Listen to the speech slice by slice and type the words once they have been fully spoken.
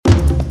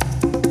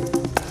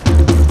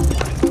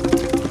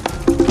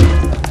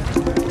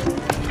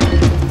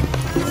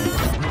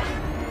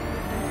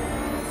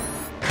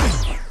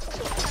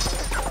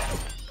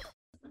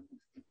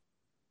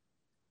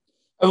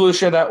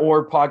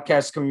Revolution.org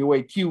podcast coming your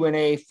way.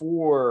 Q&A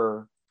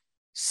for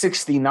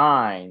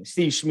 69.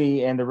 Steve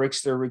Schmee and the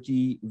Rickster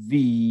Ricky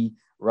V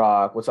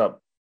Rock. What's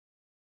up?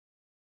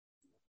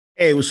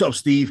 Hey, what's up,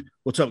 Steve?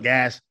 What's up,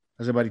 guys?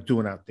 How's everybody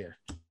doing out there?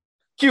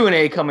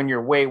 Q&A coming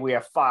your way. We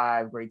have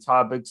 5 great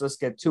topics. Let's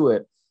get to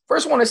it.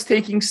 First one is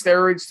taking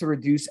steroids to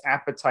reduce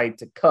appetite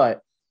to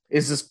cut.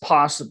 Is this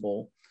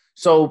possible?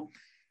 So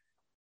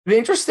the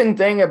interesting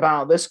thing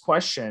about this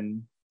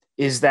question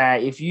is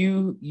that if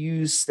you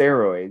use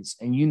steroids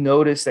and you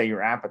notice that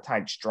your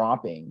appetite's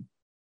dropping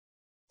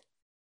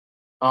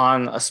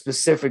on a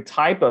specific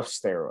type of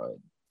steroid,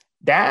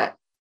 that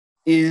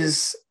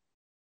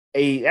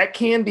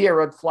can be a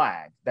red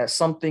flag that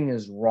something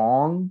is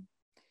wrong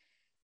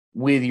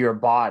with your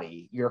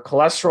body. Your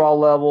cholesterol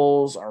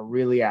levels are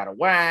really out of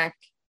whack.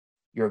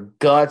 Your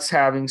gut's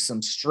having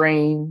some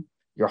strain.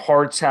 Your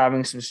heart's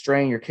having some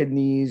strain. Your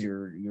kidneys,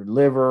 your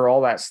liver,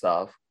 all that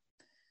stuff.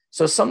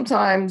 So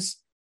sometimes,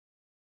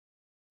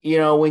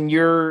 when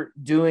you're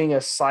doing a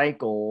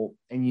cycle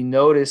and you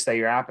notice that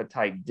your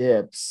appetite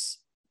dips,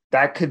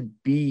 that could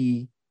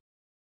be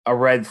a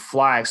red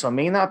flag. So it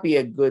may not be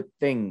a good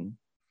thing.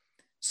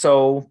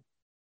 So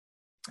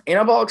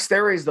anabolic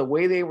steroids, the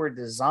way they were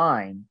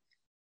designed,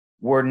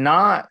 were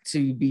not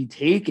to be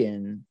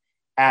taken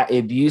at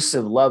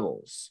abusive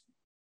levels.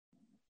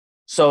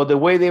 So the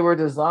way they were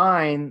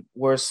designed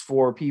was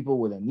for people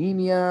with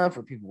anemia,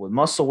 for people with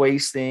muscle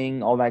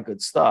wasting, all that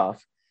good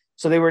stuff.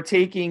 So they were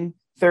taking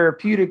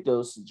therapeutic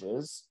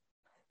dosages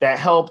that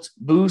helped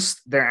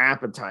boost their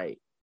appetite,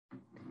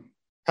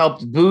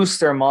 helped boost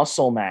their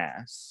muscle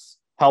mass,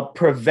 helped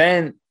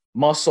prevent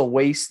muscle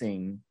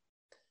wasting.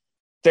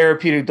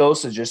 Therapeutic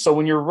dosages. So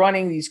when you're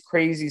running these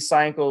crazy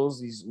cycles,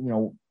 these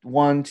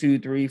 1, 2,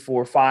 3,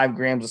 4, 5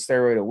 grams of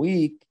steroid a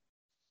week,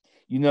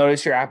 you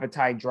notice your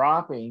appetite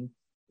dropping.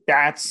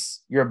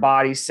 That's your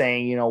body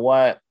saying, you know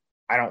what?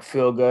 I don't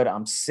feel good.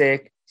 I'm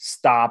sick.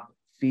 Stop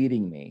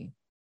feeding me.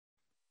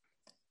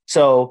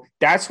 So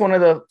that's one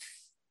of the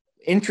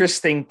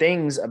interesting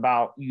things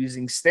about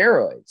using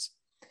steroids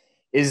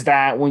is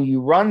that when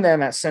you run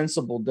them at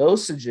sensible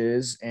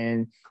dosages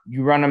and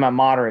you run them at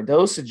moderate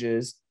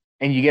dosages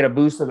and you get a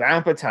boost of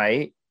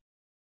appetite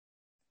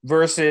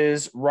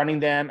versus running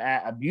them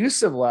at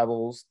abusive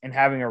levels and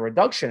having a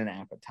reduction in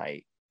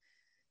appetite.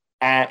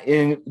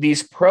 In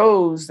these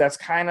pros, that's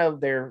kind of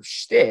their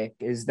shtick,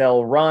 is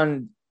they'll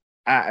run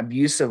at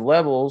abusive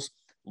levels,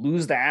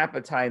 lose the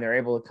appetite, they're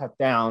able to cut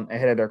down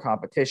ahead of their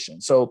competition.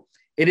 So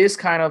it is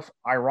kind of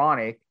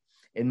ironic,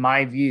 in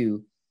my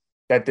view,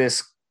 that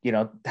this,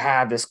 to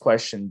have this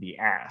question be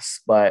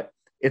asked. But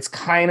it's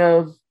kind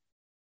of,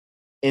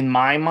 in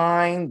my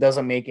mind,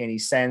 doesn't make any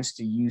sense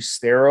to use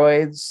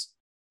steroids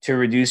to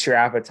reduce your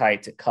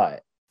appetite to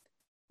cut.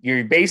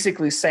 You're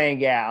basically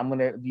saying, yeah, I'm going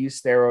to use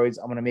steroids.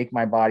 I'm going to make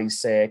my body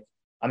sick.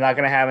 I'm not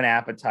going to have an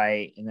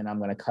appetite, and then I'm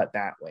going to cut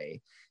that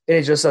way. And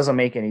it just doesn't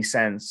make any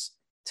sense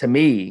to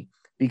me,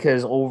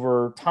 because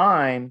over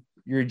time,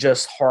 you're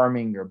just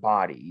harming your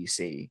body, you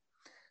see.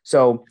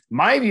 So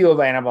my view of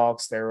anabolic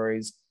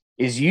steroids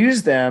is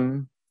use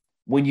them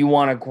when you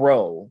want to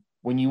grow,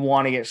 when you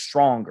want to get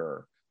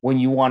stronger, when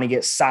you want to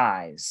get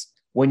size,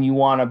 when you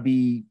want to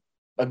be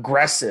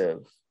aggressive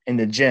in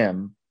the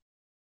gym,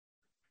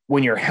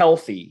 when you're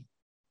healthy.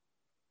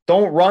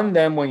 Don't run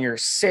them when you're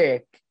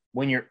sick,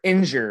 when you're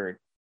injured.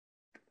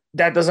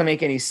 That doesn't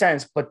make any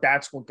sense, but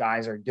that's what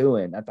guys are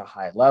doing at the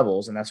high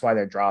levels, and that's why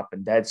they're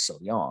dropping dead so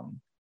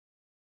young.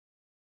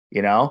 They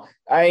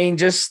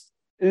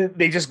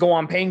just go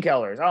on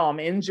painkillers. Oh, I'm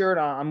injured.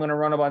 I'm going to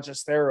run a bunch of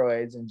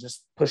steroids and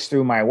just push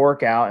through my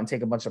workout and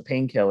take a bunch of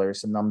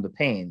painkillers to numb the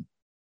pain.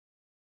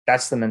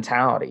 That's the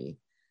mentality.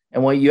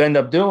 And what you end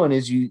up doing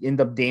is you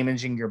end up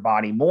damaging your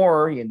body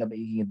more. You end up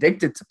being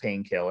addicted to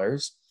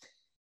painkillers.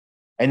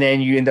 And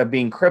then you end up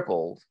being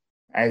crippled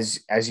as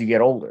you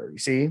get older, you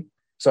see?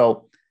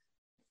 So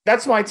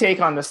that's my take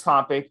on this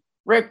topic.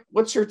 Rick,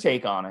 what's your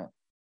take on it?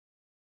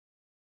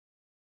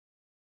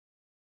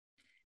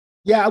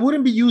 Yeah, I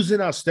wouldn't be using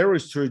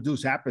steroids to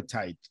reduce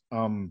appetite.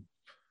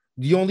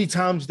 The only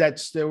times that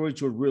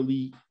steroids were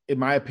really, in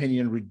my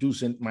opinion,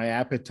 reducing my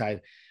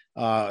appetite,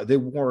 they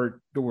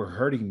were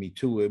hurting me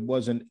too.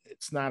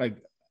 It's not a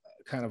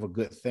kind of a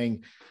good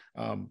thing.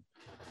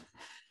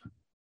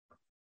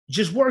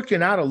 Just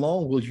working out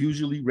alone will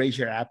usually raise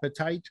your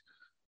appetite.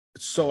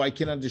 So I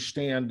can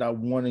understand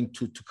wanting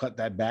to cut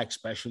that back,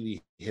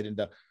 especially hitting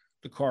the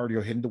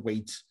cardio, hitting the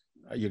weights.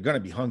 You're going to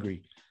be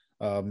hungry.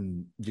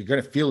 You're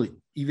going to feel it,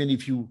 even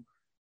if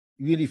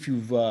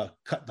you've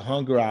cut the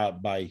hunger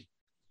out by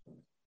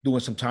doing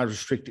some time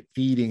restricted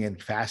feeding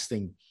and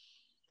fasting.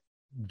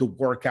 The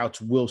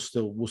workouts will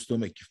still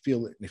make you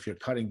feel it. And if you're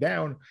cutting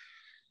down,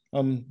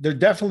 there are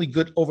definitely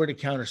good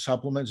over-the-counter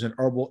supplements and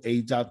herbal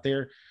aids out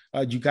there.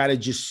 You got to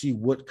just see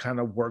what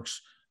kind of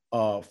works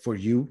for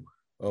you,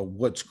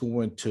 what's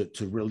going to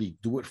really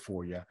do it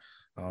for you.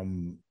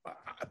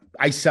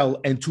 I sell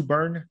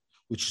N2Burn,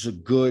 which is a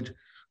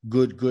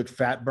good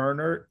fat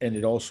burner, and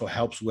it also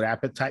helps with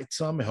appetite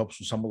some. It helps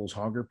with some of those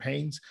hunger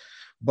pains.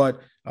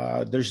 But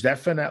there's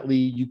definitely,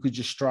 you could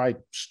just try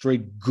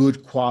straight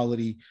good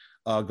quality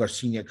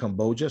Garcinia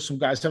Cambogia. Some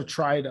guys have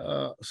tried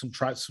some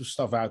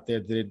stuff out there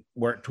that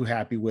weren't too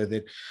happy with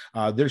it.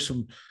 There's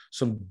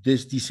some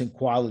decent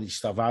quality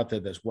stuff out there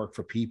that's worked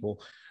for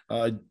people.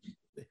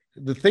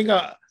 The thing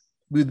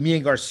with me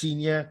and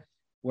Garcinia,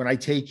 when I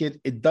take it,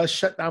 it does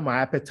shut down my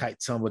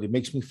appetite somewhat. It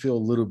makes me feel a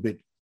little bit,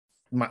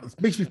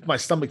 my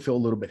stomach feel a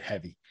little bit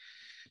heavy.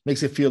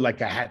 Makes it feel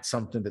like I had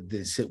something that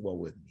didn't sit well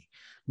with me.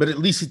 But at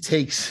least it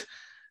takes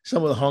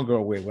some of the hunger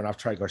away when I've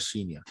tried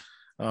Garcinia.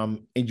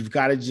 And you've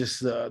got to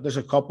just, there's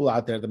a couple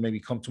out there that maybe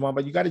come to mind,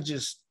 but you got to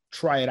just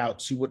try it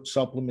out, see what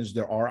supplements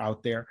there are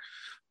out there.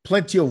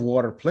 Plenty of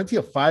water, plenty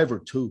of fiber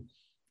too.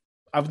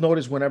 I've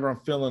noticed whenever I'm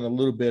feeling a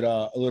little bit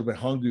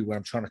hungry, when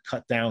I'm trying to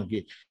cut down,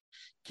 get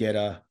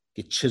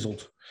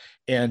chiseled,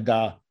 and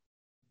I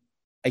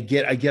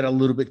get a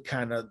little bit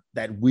kind of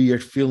that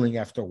weird feeling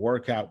after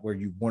workout where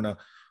you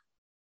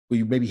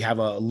maybe have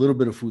a little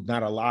bit of food,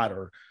 not a lot,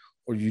 or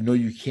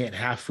you can't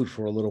have food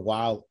for a little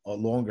while or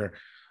longer.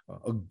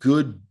 A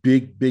good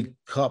big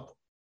cup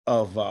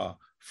of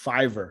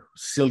fiber,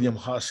 psyllium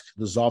husk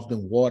dissolved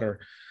in water,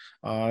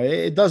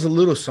 it does a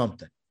little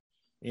something.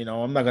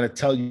 I'm not going to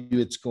tell you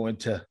it's going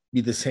to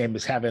be the same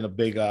as having a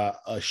big a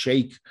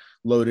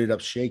loaded up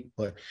shake,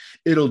 but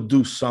it'll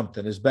do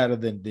something. It's better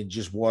than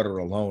just water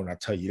alone. I'll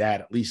tell you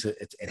that. At least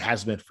it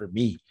has been for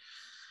me.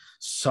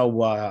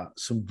 So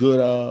some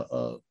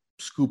good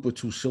scoop or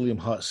two psyllium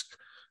husk.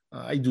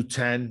 I do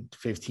 10,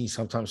 15,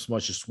 sometimes as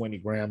much as 20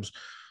 grams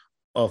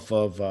of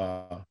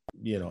a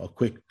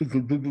quick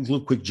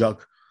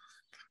jug.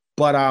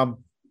 But I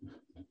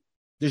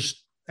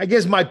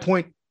guess my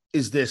point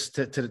is this,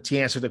 to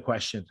answer the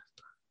question.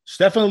 There's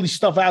definitely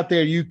stuff out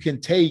there you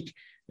can take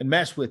and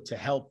mess with to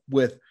help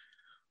with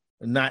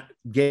not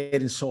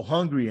getting so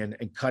hungry and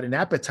cutting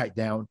appetite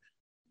down.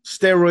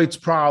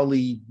 Steroids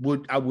probably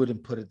I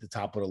wouldn't put at the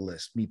top of the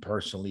list. Me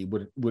personally,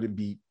 wouldn't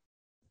be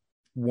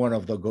one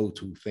of the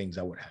go-to things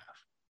I would have.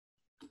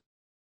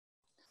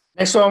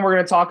 Next one we're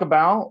going to talk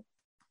about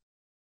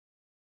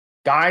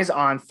guys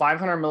on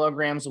 500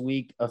 milligrams a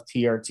week of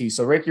TRT.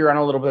 So Rick, you're on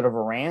a little bit of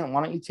a rant.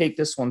 Why don't you take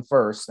this one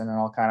first, and then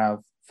I'll kind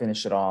of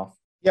finish it off.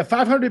 Yeah,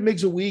 500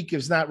 mgs a week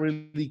is not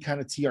really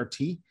kind of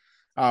TRT.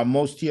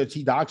 Most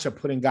TRT docs are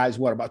putting guys,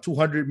 about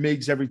 200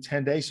 mgs every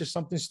 10 days or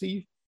something,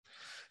 Steve?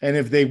 And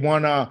if they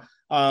want to,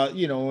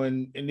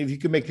 and if you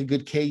can make a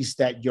good case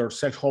that your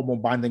sex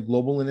hormone binding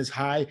globulin is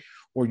high,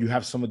 or you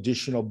have some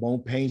additional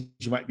bone pains,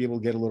 you might be able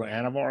to get a little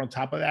Anavar on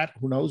top of that.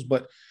 Who knows?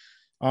 But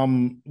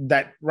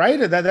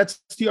that's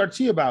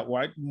TRT about,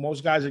 right?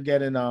 Most guys are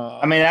getting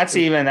that's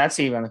even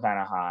kind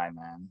of high,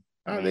 man.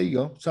 There you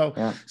go. So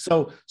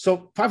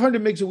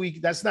 500 mgs a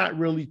week, that's not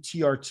really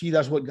TRT.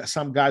 That's what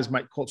some guys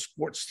might call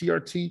sports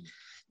TRT.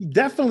 You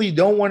definitely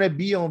don't want to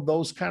be on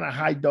those kind of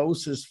high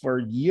doses for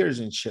years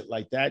and shit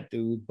like that,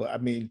 dude. But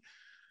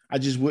I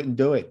just wouldn't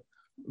do it.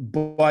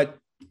 But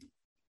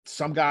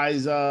some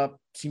guys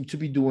seem to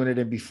be doing it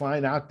and be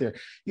fine out there.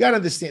 You got to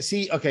understand.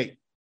 See, okay.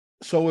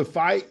 So if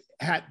I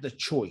had the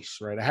choice,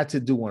 right, I had to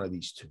do one of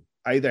these two.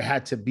 I either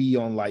had to be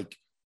on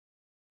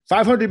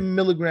 500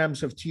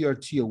 milligrams of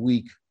TRT a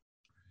week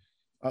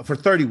for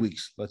 30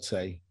 weeks, let's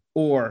say,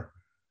 or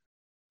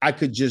I had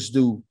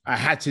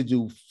to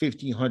do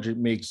 1,500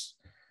 mgs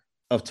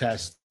of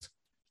tests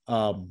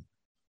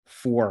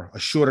for a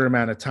shorter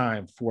amount of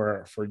time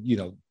for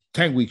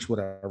 10 weeks,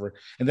 whatever.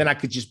 And then I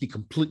could just be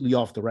completely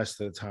off the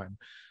rest of the time.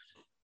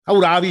 I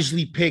would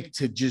obviously pick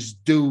to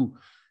just do,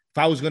 if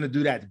I was going to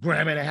do that, 1.5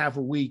 grams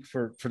a week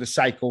for the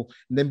cycle,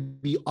 and then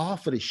be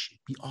off of this shit,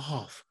 be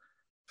off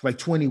for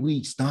 20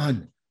 weeks,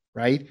 done,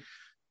 right?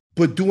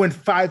 But doing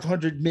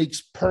 500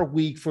 mgs per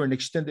week for an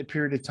extended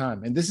period of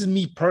time. And this is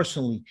me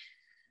personally.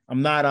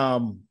 I'm not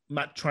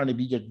trying to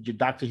be your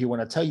doctor here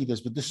when I tell you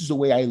this, but this is the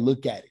way I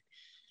look at it.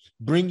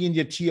 Bringing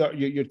your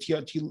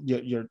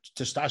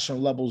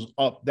testosterone levels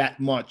up that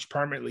much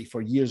permanently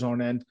for years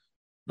on end,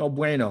 no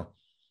bueno.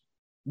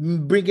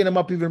 Bringing them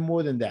up even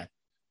more than that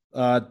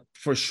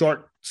for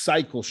short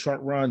cycle,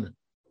 short run,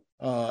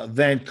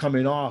 then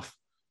coming off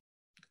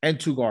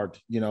N2Guard,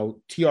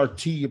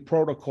 TRT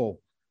protocol,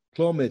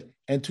 Clomid,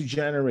 N2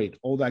 Generate,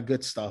 all that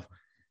good stuff.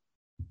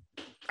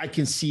 I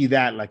can see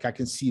that, I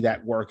can see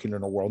that working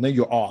in the world. Then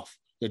you're off.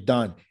 You're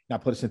done. Now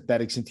put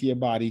synthetics into your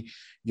body.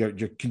 You're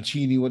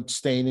continuing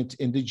staying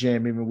in the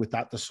gym even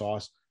without the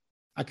sauce.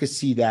 I could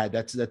see that.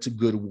 That's a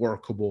good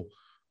workable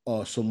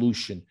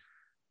solution.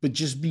 But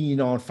just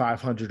being on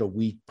 500 a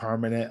week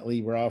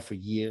permanently, bro, for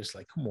years,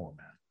 come on,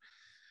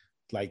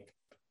 man.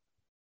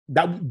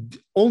 That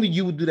only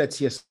you would do that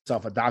to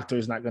yourself. A doctor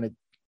is not going to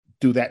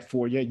do that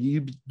for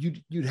you.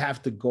 You'd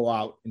have to go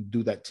out and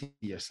do that to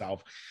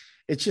yourself.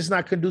 It's just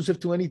not conducive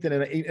to anything.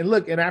 And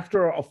look, and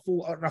after a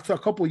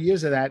couple of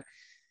years of that,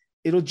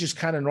 it'll just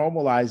kind of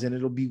normalize, and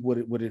it'll be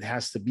what it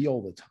has to be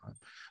all the time.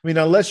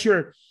 Unless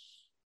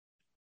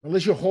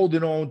you're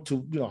holding on to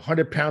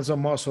 100 pounds of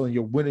muscle and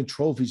you're winning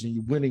trophies and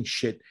you're winning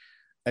shit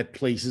at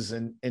places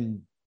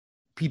and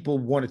people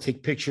want to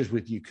take pictures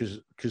with you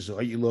because how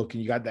you look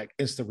and you got that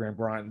Instagram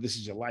brand. This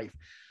is your life.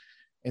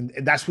 And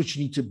that's what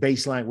you need to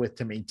baseline with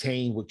to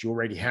maintain what you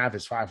already have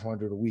is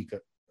 500 a week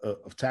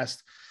of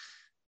test.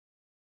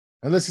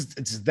 Unless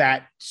it's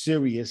that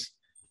serious.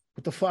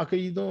 What the fuck are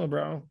you doing,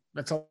 bro?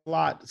 That's a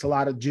lot. It's a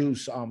lot of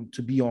juice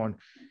to be on.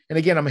 And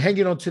again, I'm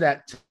hanging on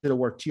to the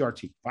word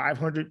TRT,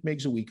 500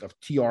 megs a week of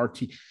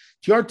TRT.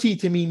 TRT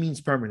to me means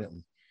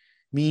permanently.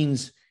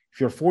 Means if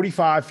you're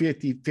 45,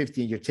 50,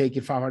 and you're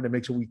taking 500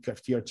 megs a week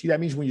of TRT, that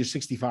means when you're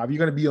 65, you're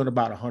going to be on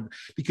about 100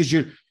 because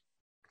you're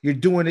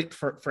doing it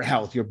for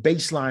health. You're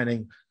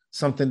baselining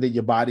something that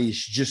your body is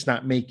just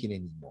not making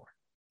anymore.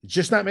 It's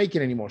just not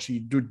making anymore. So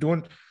you're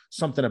doing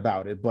something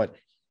about it. But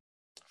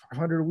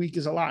 500 a week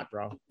is a lot,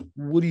 bro.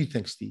 What do you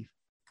think, Steve?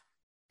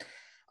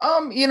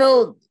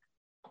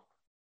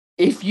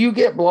 If you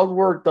get blood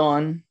work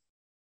done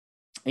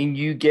and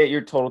you get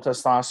your total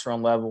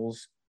testosterone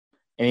levels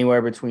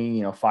anywhere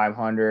between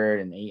 500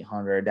 and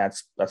 800,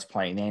 that's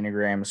plenty.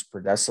 Nanograms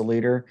per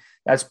deciliter,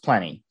 that's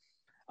plenty.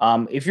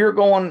 If you're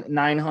going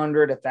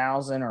 900,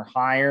 1,000 or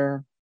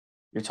higher,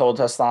 your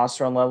total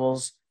testosterone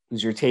levels,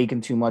 because you're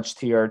taking too much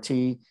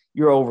TRT,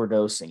 you're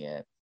overdosing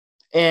it.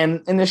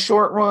 And in the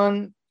short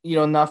run,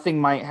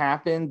 nothing might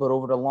happen, but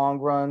over the long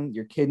run,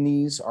 your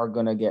kidneys are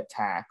going to get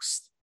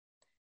taxed.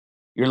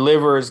 Your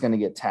liver is going to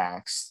get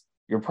taxed.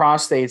 Your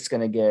prostate's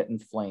going to get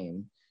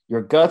inflamed.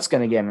 Your gut's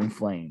going to get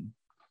inflamed.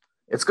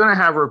 It's going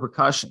to have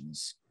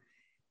repercussions.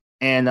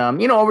 And,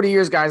 over the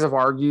years, guys have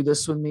argued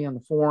this with me on the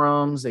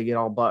forums. They get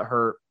all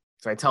butthurt.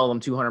 So I tell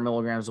them 200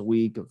 milligrams a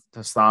week of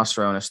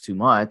testosterone is too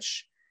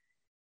much.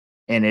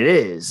 And it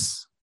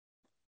is,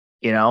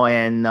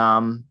 and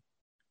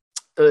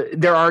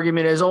their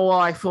argument is, oh, well,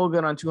 I feel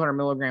good on 200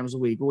 milligrams a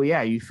week. Well,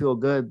 yeah, you feel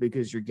good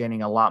because you're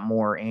getting a lot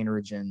more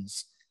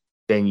androgens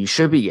than you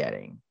should be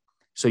getting.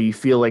 So you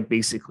feel like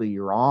basically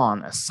you're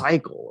on a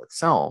cycle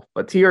itself.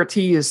 But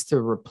TRT is to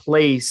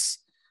replace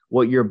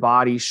what your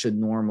body should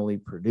normally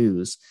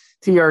produce.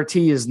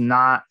 TRT is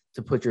not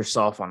to put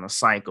yourself on a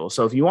cycle.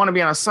 So if you want to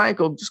be on a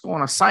cycle, just go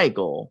on a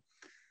cycle.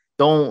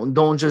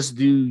 Don't just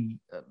do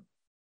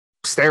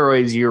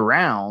steroids year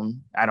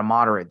round at a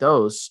moderate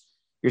dose.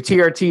 Your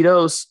TRT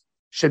dose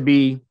should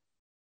be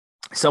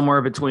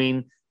somewhere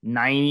between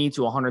 90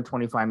 to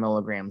 125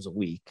 milligrams a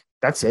week.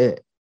 That's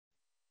it.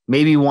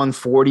 Maybe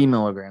 140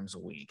 milligrams a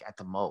week at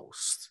the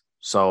most.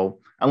 So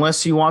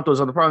unless you want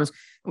those other problems,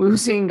 we've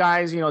seen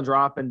guys,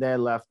 dropping dead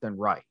left and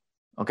right,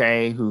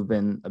 okay, who've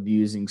been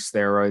abusing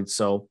steroids.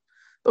 So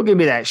don't give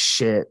me that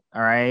shit,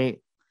 all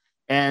right?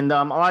 And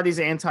a lot of these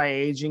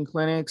anti-aging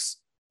clinics,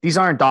 these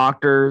aren't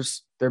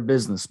doctors, they're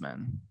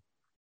businessmen,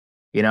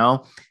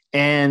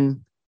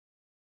 And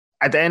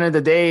at the end of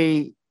the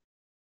day,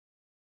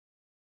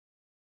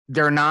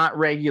 they're not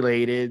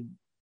regulated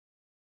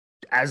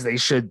as they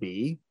should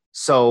be.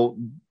 So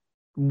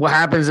what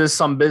happens is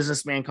some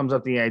businessman comes up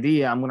with the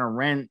idea, I'm going to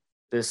rent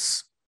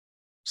this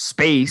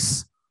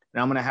space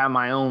and I'm going to have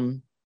my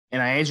own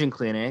anti-aging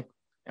clinic.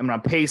 I'm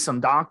going to pay some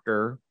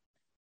doctor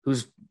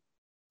who's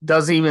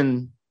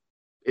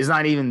is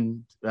not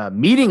even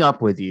meeting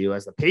up with you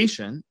as the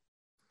patient,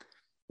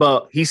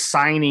 but he's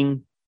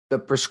signing the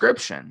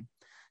prescription.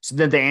 So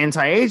that the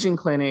anti-aging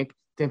clinic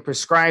can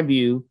prescribe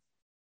you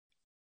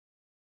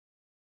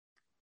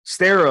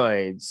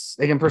steroids.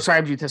 They can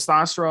prescribe you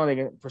testosterone. They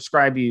can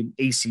prescribe you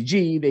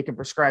ACG. They can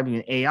prescribe you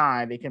an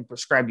AI. They can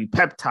prescribe you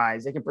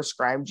peptides. They can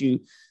prescribe you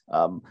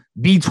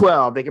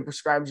B12. They can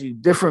prescribe you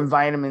different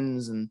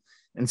vitamins and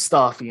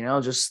stuff,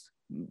 just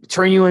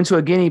turn you into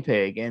a guinea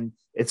pig. And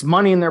it's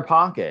money in their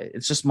pocket.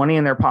 It's just money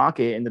in their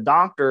pocket. And the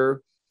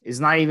doctor is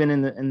not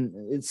even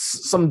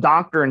it's some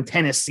doctor in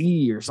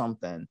Tennessee or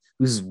something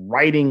who's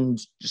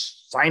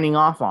just signing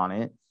off on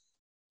it.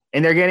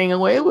 And they're getting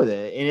away with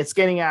it. And it's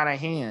getting out of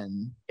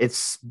hand.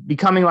 It's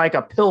becoming like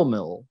a pill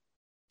mill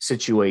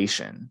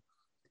situation.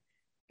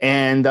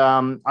 And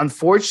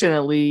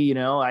unfortunately,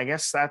 I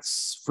guess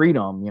that's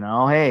freedom,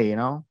 hey,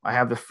 I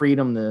have the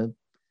freedom to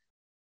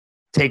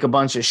take a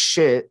bunch of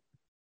shit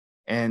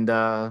and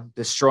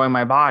destroy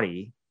my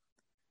body.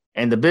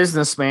 And the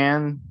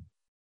businessman,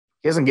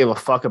 he doesn't give a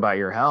fuck about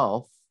your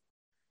health.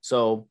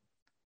 So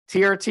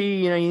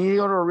TRT, you need to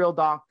go to a real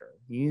doctor.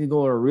 You need to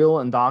go to a real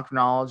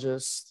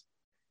endocrinologist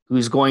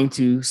who's going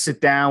to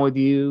sit down with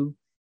you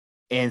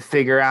and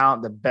figure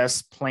out the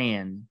best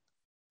plan,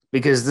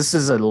 because this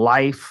is a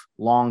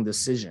lifelong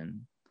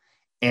decision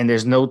and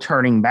there's no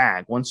turning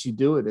back. Once you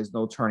do it, there's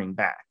no turning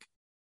back.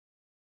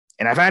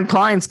 And I've had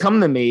clients come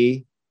to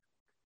me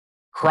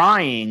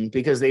crying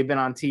because they've been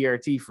on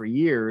TRT for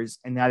years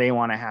and now they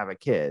want to have a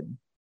kid.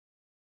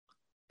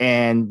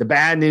 And the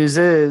bad news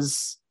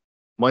is,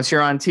 once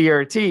you're on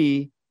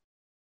TRT,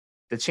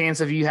 the chance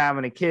of you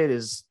having a kid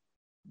is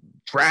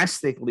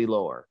drastically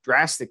lower.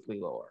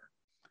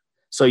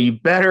 So you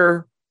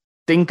better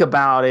think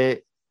about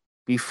it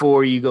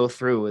before you go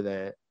through with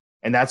it.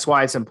 And that's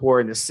why it's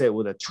important to sit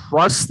with a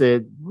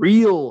trusted,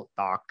 real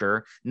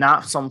doctor,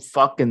 not some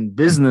fucking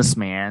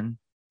businessman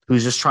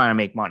who's just trying to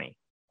make money.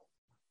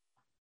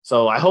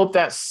 So I hope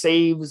that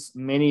saves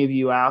many of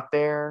you out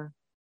there.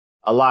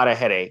 A lot of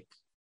headache.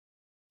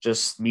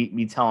 Just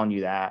me telling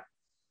you that.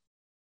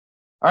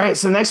 All right,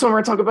 so the next one we're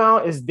going to talk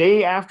about is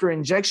day after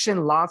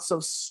injection, lots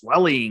of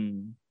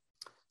swelling.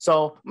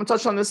 So I'm going to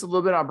touch on this a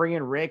little bit. I'll bring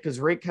in Rick because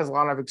Rick has a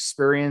lot of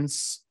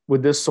experience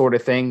with this sort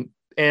of thing.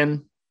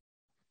 And,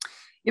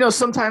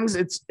 sometimes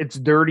it's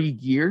dirty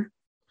gear.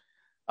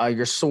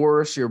 Your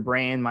source, your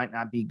brand might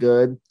not be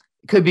good.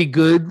 It could be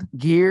good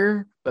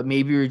gear, but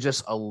maybe you're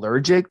just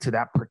allergic to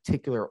that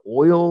particular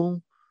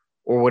oil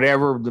or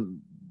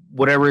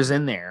whatever is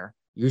in there.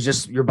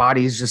 Your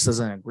body just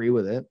doesn't agree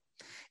with it.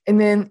 And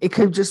then it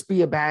could just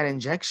be a bad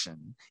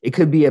injection. It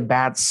could be a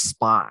bad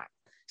spot.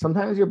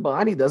 Sometimes your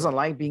body doesn't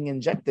like being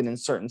injected in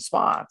certain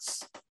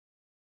spots.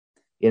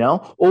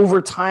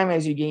 Over time,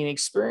 as you gain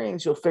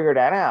experience, you'll figure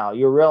that out.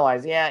 You'll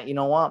realize, yeah, you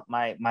know what?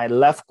 My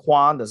left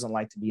quad doesn't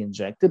like to be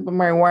injected, but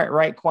my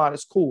right quad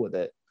is cool with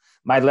it.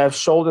 My left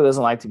shoulder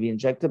doesn't like to be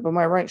injected, but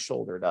my right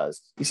shoulder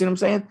does. You see what I'm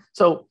saying?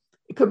 So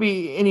it could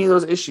be any of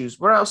those issues.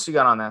 What else you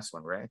got on this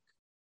one, Ray?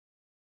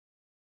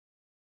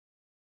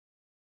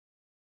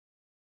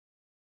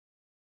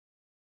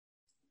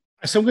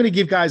 So I'm going to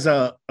give guys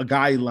a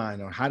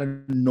guideline on how to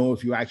know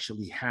if you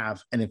actually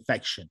have an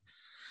infection,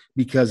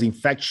 because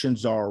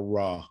infections are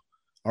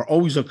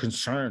always a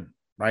concern,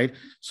 right?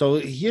 So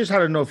here's how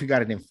to know if you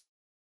got an infection.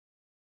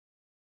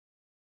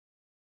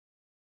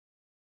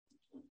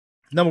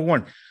 Number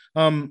one,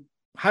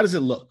 how does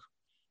it look?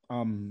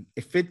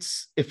 If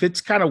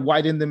it's kind of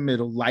white in the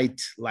middle,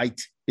 light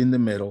in the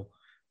middle,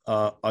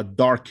 a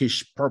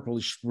darkish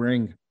purplish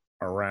ring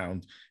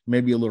around,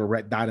 maybe a little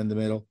red dot in the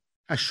middle,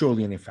 that's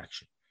surely an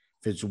infection.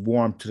 If it's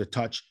warm to the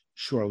touch,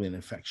 surely an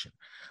infection.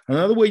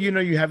 Another way you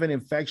know you have an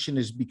infection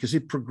is because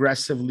it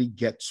progressively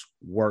gets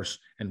worse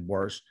and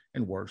worse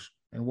and worse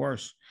and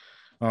worse.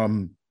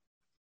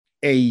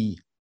 A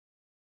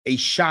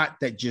shot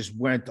that just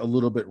went a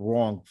little bit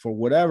wrong for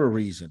whatever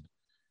reason,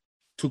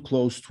 too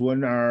close to a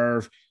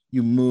nerve,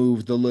 you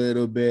moved a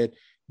little bit,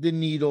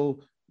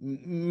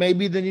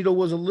 maybe the needle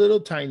was a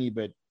little tiny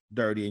bit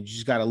dirty and you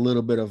just got a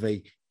little bit of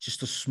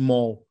just a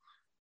small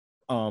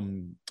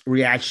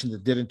reaction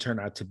that didn't turn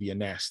out to be a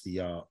nasty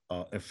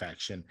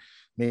infection.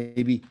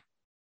 Maybe,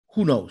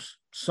 who knows,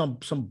 some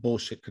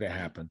bullshit could have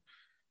happened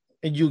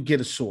and you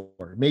get a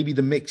sore. Maybe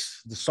the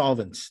mix, the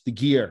solvents, the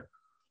gear,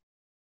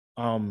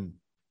 a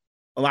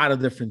lot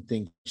of different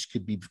things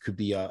could be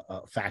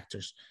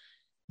factors.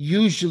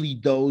 Usually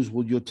those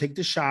you'll take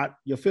the shot,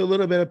 you'll feel a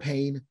little bit of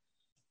pain.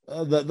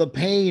 The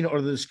pain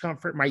or the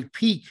discomfort might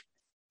peak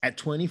at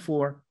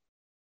 24,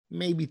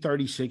 maybe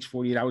 36,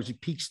 48 hours.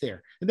 It peaks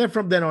there. And then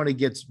from then on, it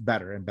gets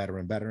better and better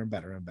and better and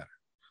better and better.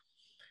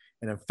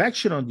 An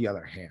infection, on the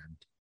other hand,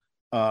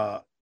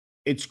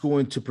 it's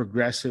going to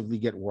progressively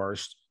get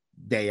worse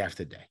day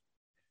after day.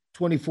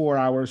 24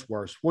 hours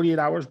worse, 48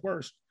 hours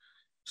worse,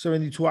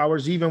 72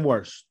 hours even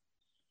worse.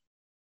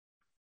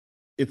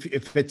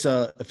 If it's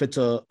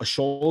a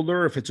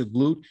shoulder, if it's a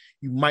glute,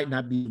 you might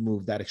not be able to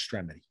move that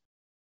extremity.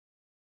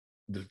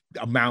 The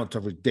amount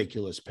of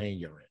ridiculous pain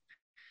you're in.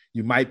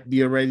 You might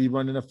be already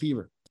running a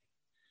fever.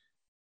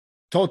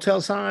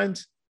 Telltale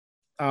signs.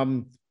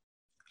 I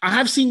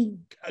have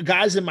seen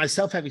guys and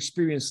myself have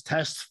experienced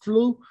test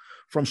flu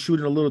from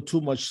shooting a little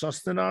too much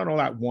Sustanon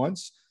all at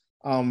once.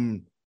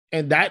 And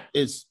that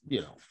is,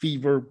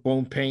 fever,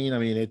 bone pain. I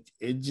mean,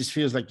 it just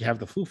feels like you have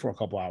the flu for a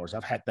couple hours.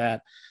 I've had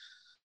that.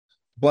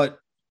 But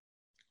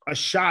a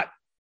shot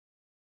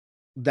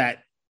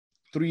that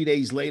 3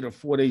 days later,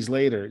 4 days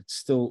later,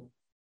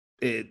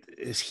 it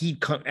is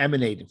heat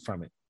emanating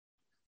from it.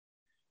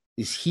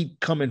 Is heat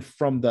coming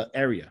from the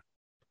area?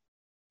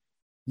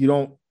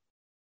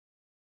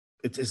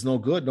 It's no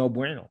good, no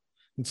bueno.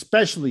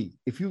 Especially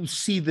if you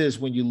see this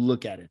when you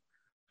look at it.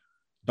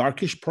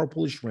 Darkish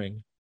purplish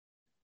ring,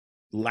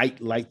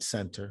 light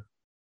center.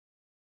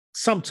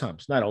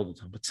 Sometimes, not all the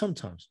time, but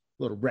sometimes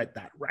a little red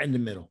dot right in the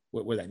middle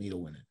where that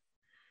needle went in.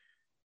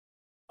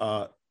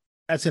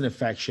 That's an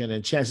infection,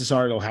 and chances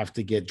are it'll have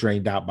to get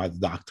drained out by the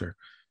doctor.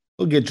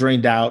 It'll get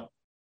drained out,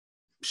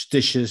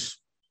 stitches.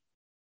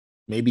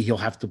 Maybe he'll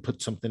have to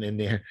put something in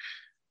there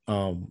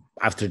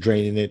after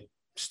draining it,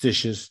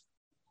 stitches,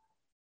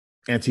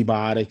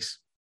 antibiotics,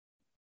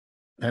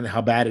 and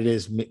how bad it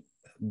is.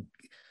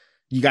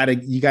 You gotta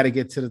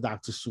get to the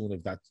doctor soon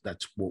if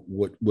that's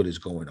what is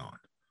going on.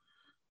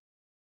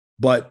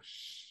 But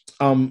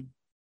I'm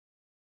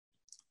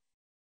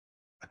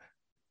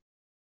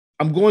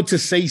going to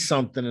say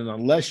something, and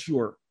unless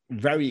you're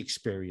very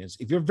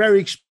experienced, if you're very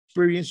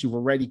experienced, you've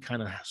already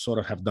kind of sort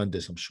of have done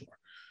this, I'm sure.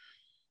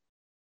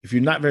 If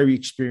you're not very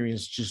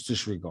experienced, just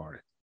disregard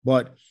it.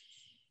 But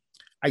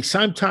I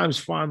sometimes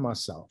find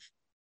myself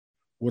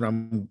when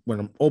I'm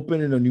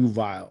opening a new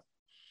vial,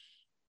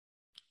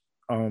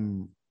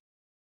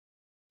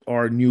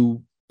 or a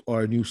new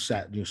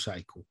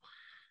cycle,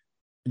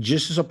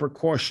 just as a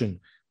precaution,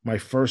 my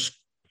first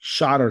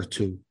shot or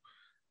two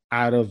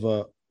out of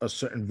a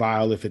certain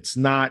vial, if it's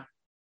not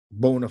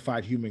bona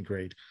fide human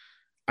grade,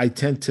 I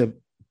tend to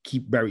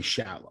keep very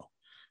shallow,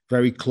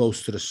 very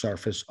close to the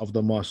surface of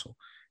the muscle.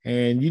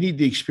 And you need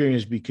the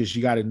experience because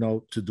you got to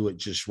know to do it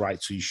just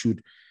right. So you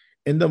shoot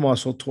in the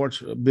muscle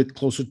towards a bit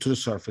closer to the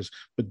surface,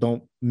 but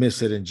don't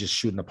miss it and just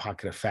shoot in a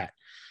pocket of fat,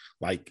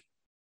 like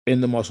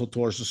in the muscle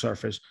towards the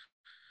surface.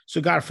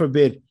 So God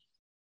forbid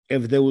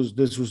if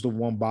this was the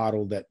one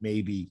bottle that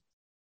maybe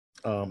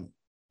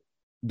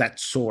that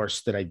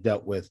source that I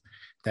dealt with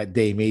that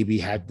day maybe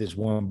had this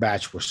one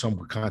batch where some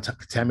were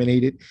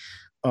contaminated,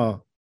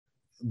 the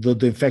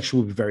infection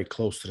will be very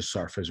close to the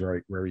surface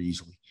very, very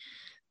easily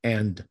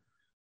and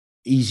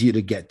easier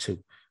to get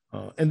to.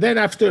 And then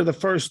after the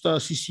first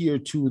cc or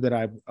two that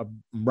I'm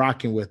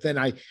rocking with, then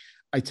I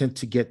tend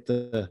to get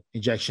the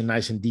injection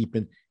nice and deep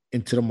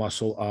into the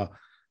muscle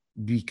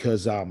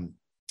because I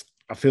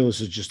feel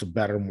this is just a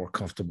better, more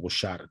comfortable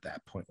shot at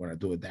that point when I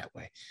do it that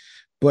way.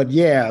 But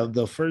yeah,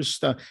 the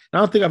first, I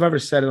don't think I've ever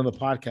said it on the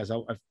podcast.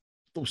 I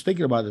was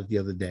thinking about it the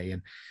other day,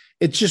 and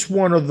it's just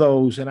one of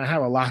those, and I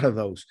have a lot of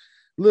those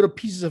little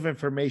pieces of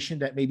information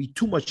that may be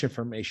too much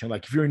information.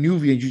 Like if you're a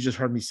newbie and you just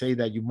heard me say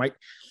that, you might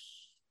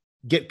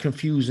get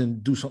confused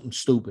and do something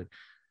stupid.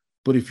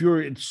 But if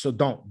you're, so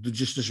don't,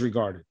 just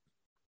disregard it.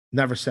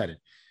 Never said it.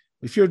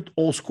 If you're an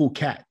old school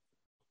cat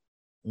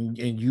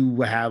and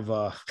you have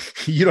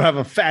you don't have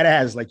a fat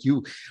ass, like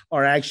you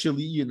are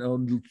actually, you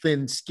know,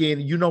 thin skin,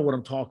 you know what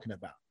I'm talking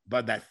about.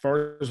 But that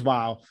first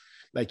vial,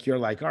 like you're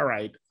like, all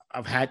right,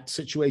 I've had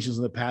situations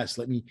in the past.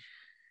 Let me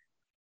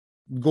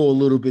go a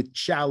little bit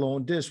shallow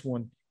on this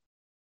one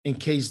in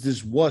case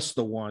this was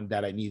the one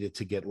that I needed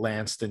to get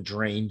lanced and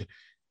drained.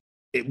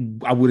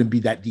 I wouldn't be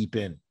that deep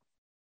in.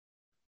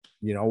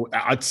 You know,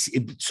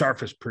 it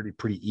surface pretty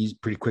easy,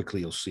 pretty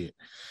quickly. You'll see it.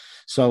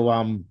 So,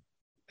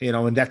 you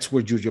know, and that's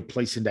where you're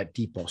placing that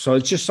depot. So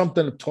it's just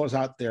something that toss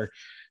out there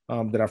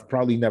that I've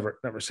probably never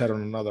said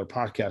on another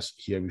podcast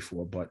here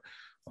before, but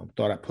I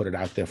thought I'd put it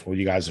out there for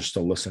you guys are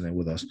still listening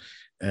with us.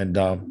 And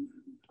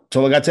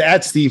so I got to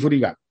add, Steve, what do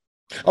you got?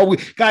 Oh,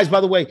 guys, by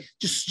the way,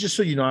 just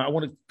so you know, I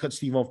want to cut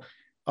Steve off.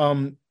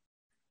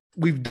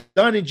 We've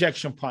done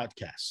injection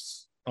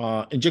podcasts.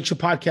 Injection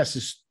podcast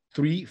is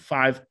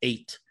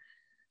 358.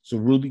 It's a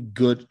really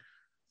good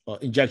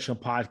injection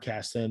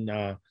podcast.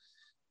 And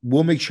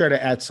we'll make sure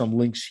to add some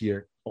links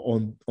here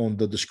on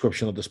the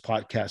description of this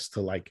podcast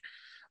to like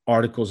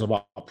articles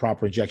about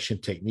proper injection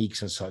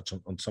techniques and such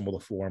on some of the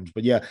forums.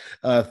 But yeah,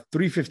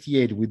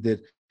 358, we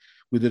did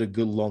a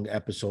good long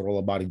episode all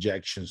about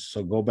injections.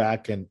 So go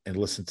back and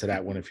listen to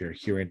that one if you're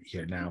hearing it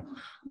here now.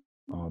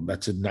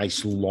 That's a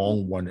nice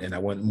long one, and I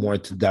went more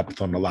into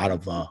depth on a lot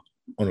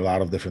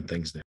of different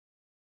things there.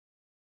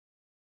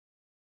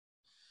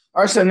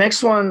 All right, so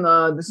next one,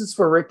 this is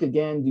for Rick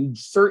again. Do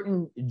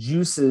certain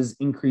juices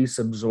increase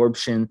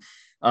absorption,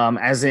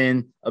 as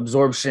in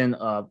absorption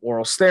of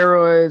oral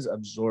steroids,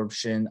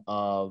 absorption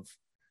of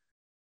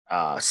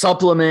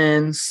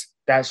supplements,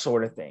 that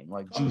sort of thing,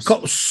 like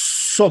juices?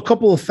 So a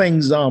couple of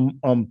things.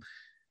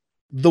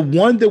 The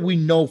one that we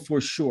know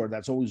for sure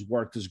that's always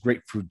worked is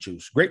grapefruit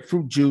juice.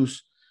 Grapefruit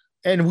juice,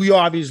 and we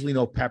obviously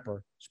know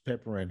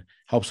pepperin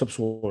helps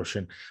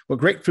absorption, but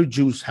grapefruit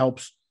juice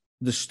helps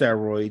the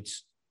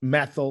steroids.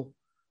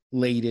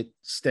 Methylated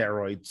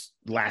steroids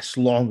last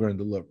longer in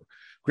the liver.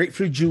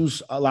 Grapefruit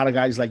juice, a lot of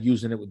guys like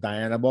using it with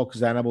Dianabol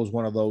because Dianabol is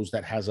one of those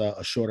that has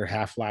a shorter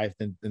half-life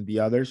than the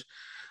others,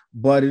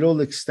 but it'll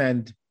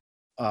extend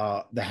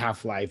the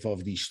half-life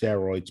of these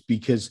steroids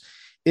because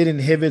it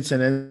inhibits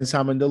an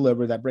enzyme in the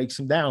liver that breaks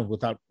them down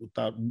without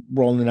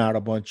rolling out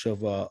a bunch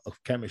of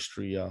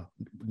chemistry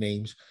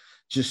names.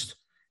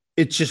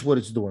 It's just what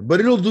it's doing, but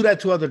it'll do that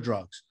to other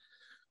drugs.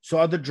 So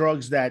other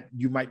drugs that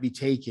you might be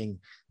taking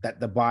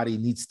that the body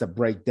needs to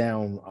break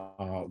down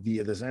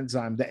via this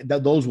enzyme,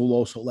 those will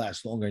also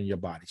last longer in your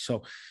body. So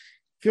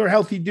if you're a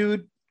healthy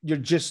dude, you're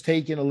just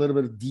taking a little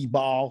bit of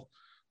D-bol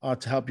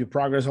to help your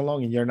progress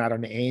along, and you're not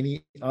on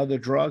any other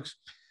drugs,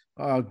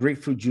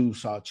 grapefruit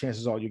juice,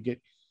 chances are you get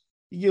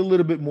a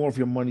little bit more of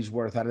your money's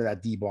worth out of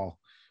that D-bol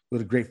with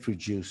a grapefruit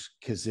juice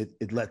because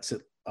it lets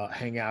it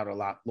hang out a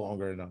lot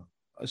longer,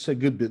 it's a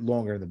good bit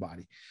longer in the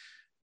body.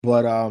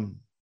 But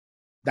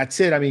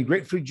that's it. I mean,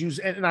 grapefruit juice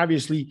and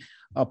obviously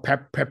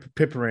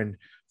pepperin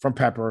from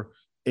pepper.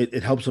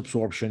 It helps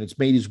absorption. It's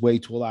made its way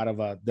to a lot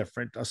of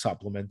different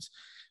supplements,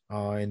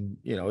 and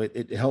you know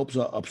it helps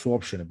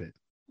absorption a bit.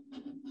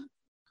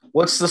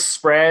 What's the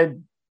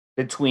spread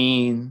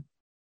between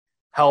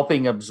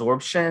helping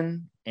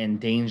absorption and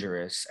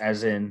dangerous?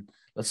 As in,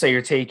 let's say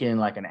you're taking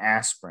like an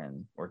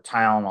aspirin or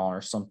Tylenol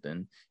or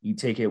something. You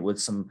take it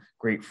with some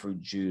grapefruit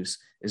juice.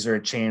 Is there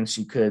a chance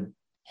you could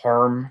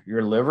harm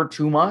your liver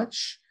too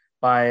much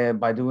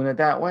by doing it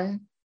that way?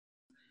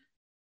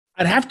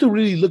 I'd have to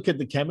really look at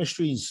the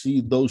chemistry and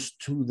see those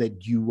two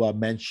that you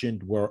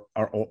mentioned are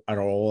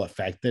all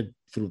affected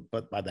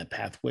by that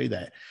pathway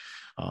that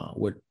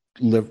what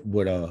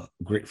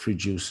grapefruit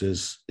juice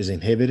is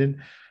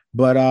inhibiting.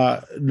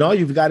 But no,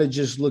 you've got to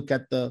just look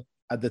at the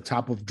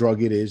type of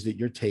drug it is that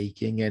you're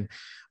taking, and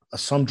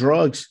some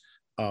drugs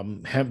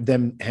have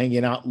them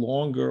hanging out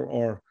longer,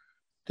 or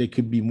they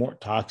could be more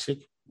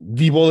toxic.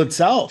 D-bol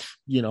itself,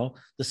 you know,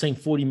 the same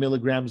 40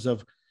 milligrams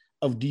of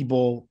of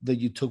Debo that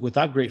you took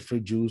without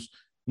grapefruit juice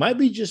might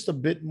be just a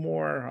bit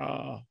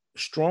more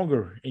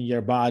stronger in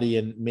your body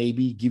and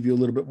maybe give you a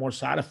little bit more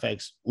side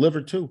effects,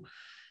 liver too,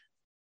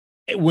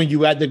 when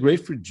you add the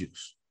grapefruit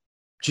juice,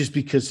 just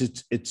because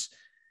it's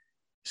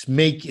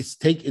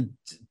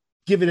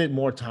giving it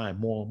more time,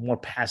 more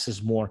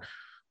passes, more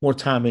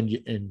time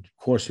in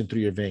coursing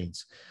through your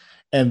veins.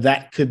 And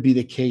that could be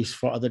the case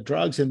for other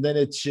drugs. And then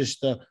it's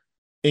just the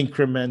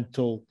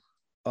incremental,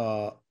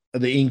 the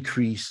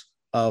increase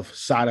of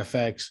side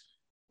effects,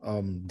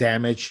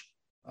 damage,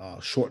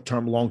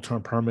 short-term,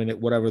 long-term, permanent,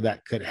 whatever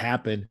that could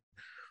happen.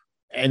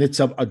 And it's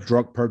a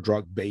drug per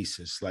drug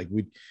basis. Like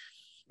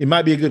it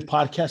might be a good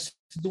podcast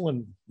to do,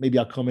 and maybe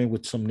I'll come in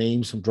with some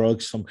names, some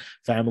drugs, some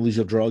families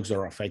of drugs that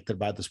are affected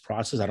by this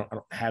process. I don't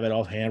have it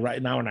offhand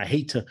right now. And I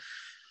hate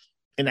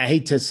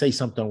to say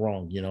something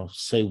wrong,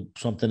 say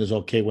something is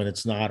okay when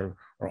it's not, or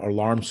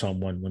alarm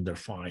someone when they're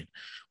fine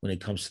when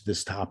it comes to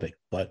this topic.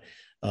 But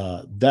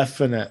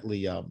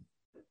definitely,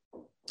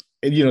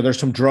 there's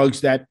some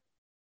drugs that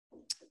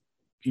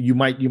you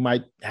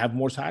might have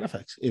more side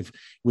effects if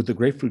with the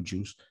grapefruit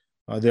juice.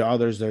 There are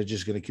others that are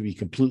just going to be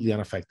completely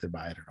unaffected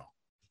by it at all.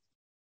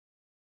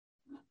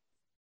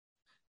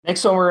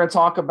 Next one we're going to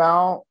talk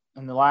about,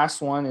 and the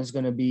last one, is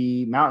going to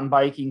be mountain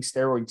biking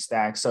steroid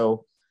stack.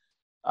 So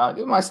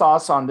give my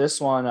thoughts on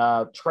this one.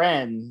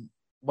 Tren,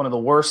 one of the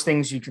worst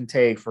things you can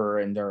take for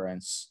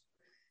endurance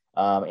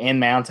and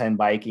mountain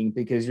biking,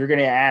 because you're going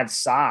to add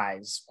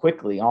size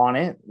quickly on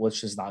it,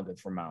 which is not good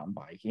for mountain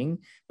biking.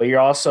 But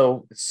it's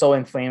so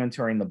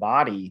inflammatory in the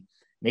body,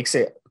 makes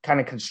it kind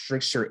of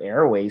constricts your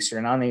airway, so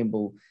you're not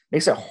able,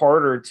 makes it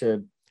harder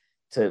to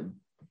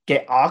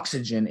get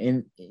oxygen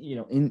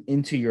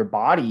into your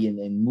body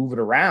and move it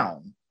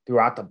around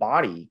throughout the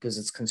body, because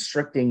it's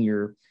constricting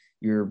your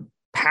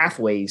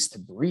pathways to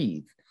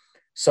breathe.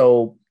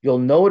 So you'll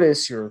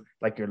notice your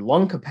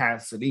lung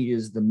capacity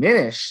is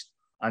diminished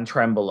on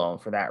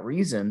Trenbolone for that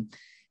reason.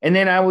 And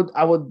then I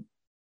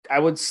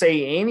would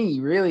say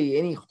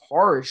any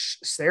harsh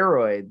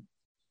steroid,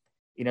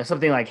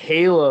 something like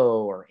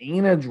Halo or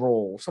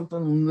Anadrol,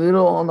 something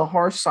little on the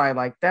harsh side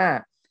like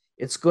that,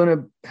 it's going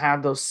to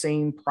have those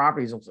same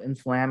properties, those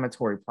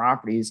inflammatory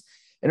properties.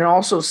 And then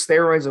also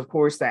steroids, of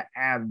course, that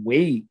add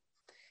weight,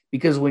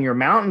 because when you're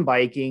mountain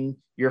biking,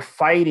 you're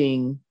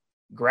fighting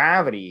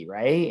gravity,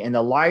 right? And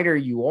the lighter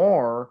you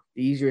are,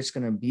 the easier it's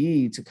going to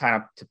be to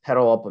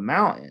pedal up a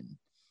mountain.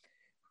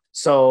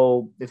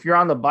 So if you're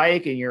on the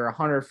bike and you're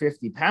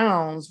 150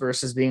 pounds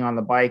versus being on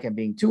the bike and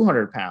being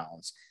 200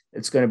 pounds,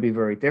 it's going to be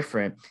very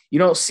different. You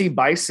don't see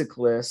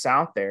bicyclists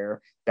out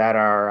there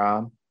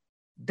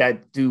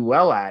that do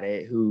well at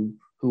it who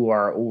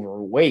are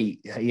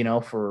overweight,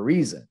 for a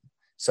reason.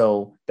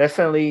 So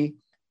definitely,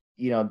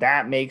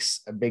 that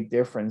makes a big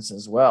difference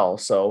as well.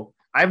 So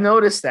I've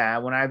noticed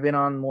that when I've been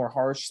on more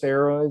harsh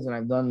steroids and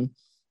I've done,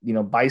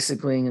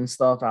 bicycling and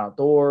stuff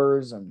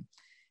outdoors, and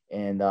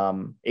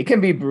it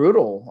can be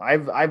brutal.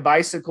 I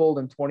bicycled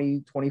in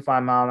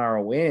 25 mile an hour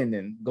wind,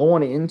 and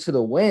going into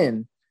the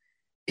wind,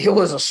 it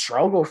was a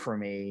struggle for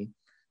me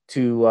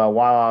to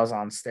while I was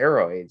on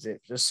steroids.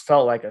 It just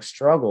felt like a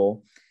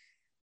struggle.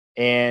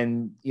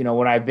 And,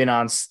 when I've been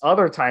on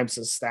other types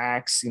of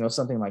stacks,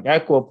 something like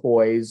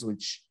Equipoise,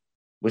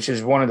 which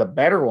is one of the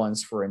better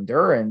ones for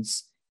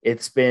endurance,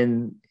 it's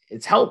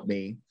helped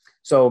me.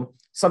 So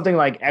something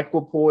like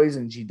Equipoise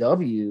and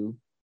GW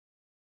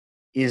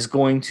is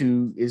going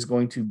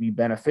to be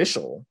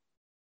beneficial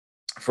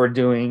for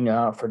doing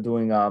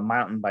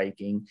mountain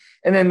biking.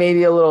 And then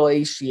maybe a little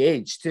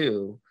HGH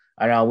too.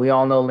 I know we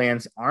all know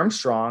Lance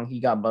Armstrong, he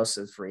got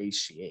busted for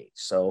HGH.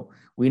 So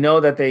we know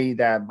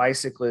that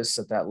bicyclists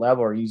at that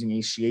level are using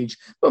HGH,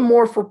 but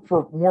more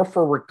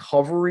for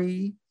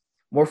recovery,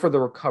 more for the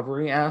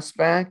recovery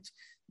aspect,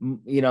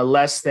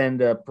 less than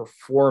the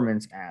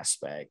performance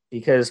aspect,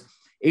 because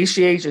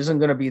HGH isn't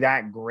going to be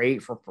that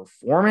great for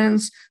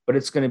performance, but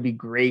it's going to be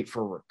great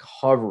for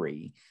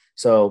recovery.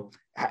 So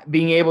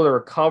being able to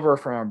recover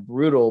from a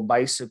brutal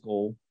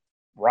bicycle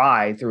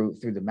ride through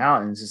the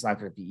mountains is not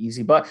going to be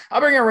easy. But I'll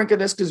bring in Rick at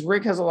this because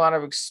Rick has a lot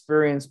of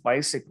experience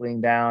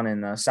bicycling down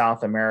in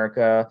South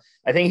America.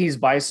 I think he's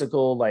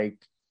bicycled like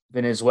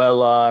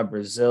Venezuela,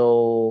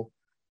 Brazil,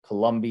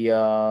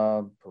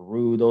 Colombia,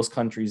 Peru, those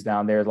countries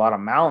down there, a lot of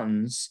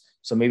mountains.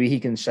 So maybe he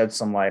can shed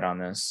some light on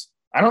this.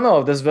 I don't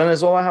know. Does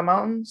Venezuela have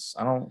mountains?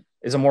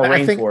 Is it more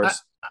rainforest?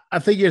 I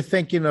think you're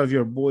thinking of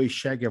your boy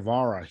Che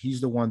Guevara.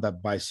 He's the one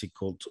that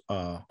bicycled.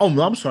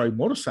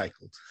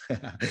 Motorcycled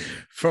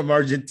from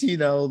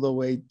Argentina all the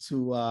way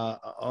to.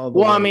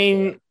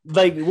 Wait.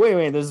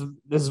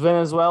 Does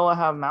Venezuela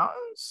have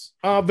mountains?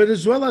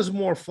 Venezuela is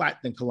more flat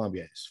than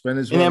Colombia is.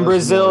 Venezuela, and then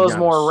Brazil is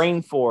more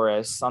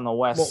rainforest on the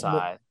west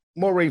side.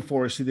 more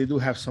rainforesty. They do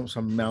have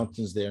some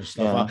mountains there and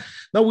stuff. Yeah.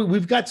 No,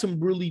 we've got some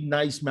really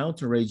nice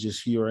mountain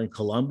ranges here in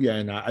Colombia,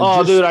 and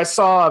dude, I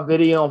saw a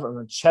video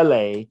from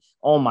Chile.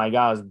 Oh my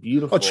God, it's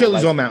beautiful. Oh,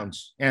 Chile's all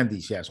mountains,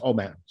 Andes, yes, all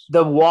mountains.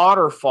 The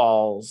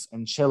waterfalls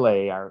in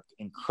Chile are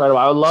incredible.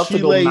 I would love to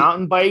go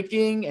mountain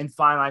biking and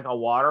find like a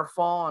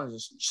waterfall and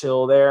just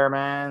chill there,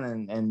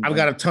 man. And I've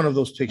got a ton of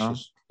those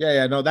pictures.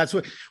 Yeah, no, that's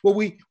what. Well,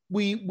 we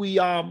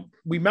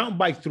mountain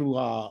bike through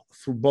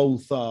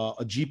both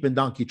Jeep and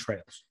donkey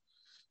trails.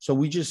 So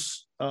we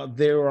just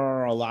there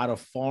are a lot of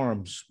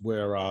farms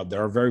where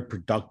there are very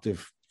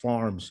productive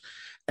farms,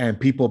 and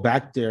people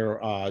back there,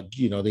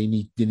 they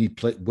need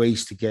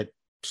ways to get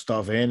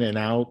stuff in and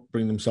out,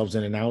 bring themselves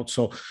in and out.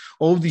 So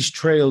all of these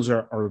trails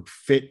are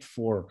fit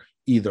for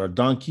either a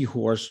donkey,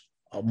 horse,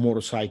 a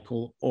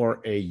motorcycle,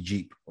 or a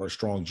Jeep, or a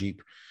strong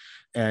Jeep.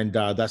 And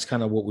that's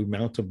kind of what we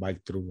mountain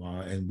bike through.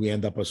 And we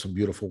end up with some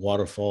beautiful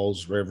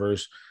waterfalls,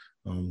 rivers,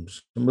 some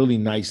really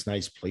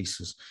nice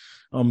places.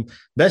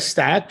 Best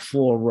stack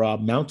for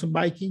mountain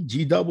biking,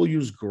 GW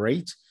is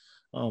great.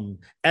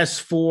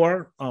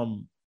 S4,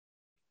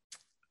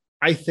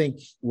 I think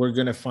we're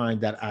going to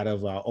find that out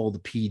of all the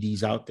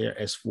PDs out there,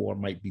 S4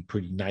 might be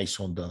pretty nice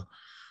on the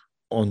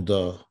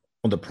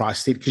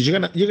prostate, because you're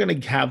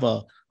gonna have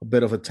a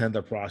bit of a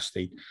tender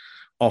prostate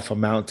off a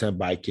mountain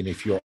biking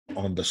if you're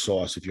on the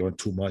sauce, if you're on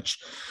too much.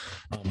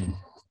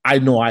 I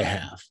know I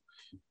have.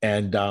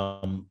 And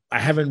I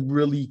haven't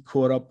really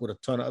caught up with a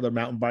ton of other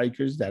mountain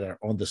bikers that are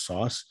on the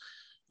sauce.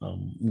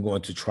 I'm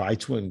going to try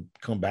to and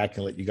come back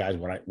and let you guys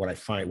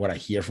what I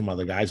hear from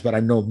other guys. But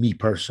I know me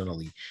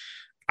personally,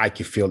 I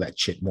can feel that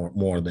shit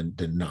more than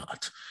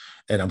not.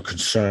 And I'm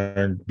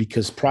concerned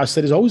because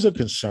prostate is always a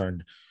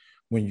concern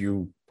when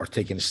you are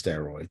taking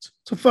steroids.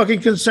 It's a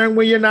fucking concern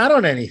when you're not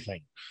on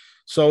anything.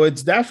 So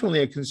it's definitely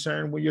a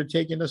concern when you're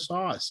taking the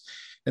sauce.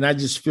 And I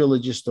just feel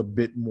it just a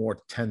bit more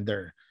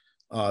tender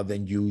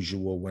than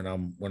usual when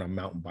I'm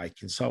mountain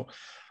biking. So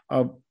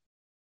I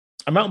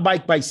mountain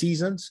bike by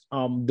seasons.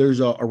 There's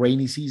a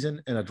rainy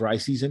season and a dry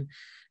season.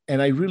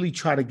 And I really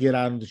try to get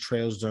out on the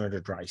trails during the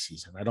dry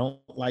season. I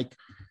don't like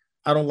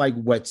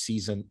wet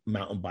season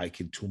mountain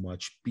biking too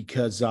much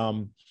because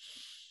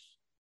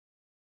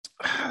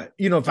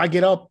if I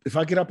get up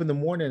in the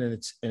morning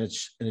and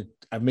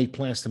I've made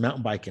plans to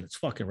mountain bike and it's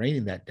fucking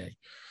raining that day,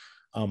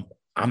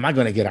 I'm not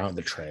going to get out on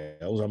the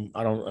trails.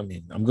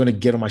 I'm going to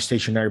get on my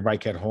stationary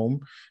bike at home,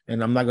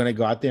 and I'm not going to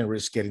go out there and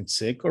risk getting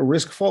sick or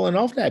risk falling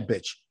off that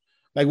bitch.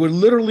 Like, we're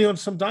literally on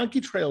some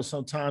donkey trails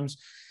sometimes,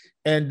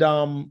 and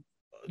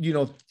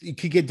it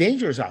could get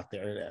dangerous out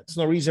there. There's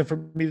no reason for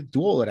me to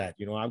do all of that.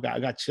 I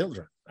got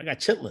children. I got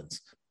chitlins.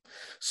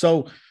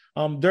 So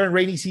during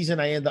rainy season,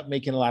 I end up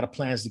making a lot of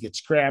plans to get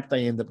scrapped. I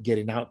end up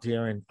getting out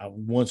there, and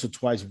once or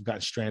twice we've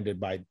gotten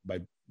stranded by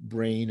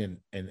rain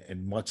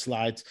and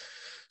mudslides.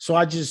 So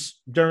I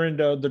just, during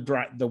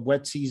the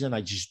wet season,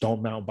 I just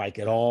don't mountain bike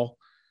at all.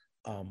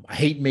 I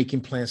hate making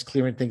plans,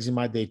 clearing things in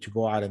my day to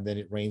go out, and then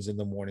it rains in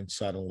the morning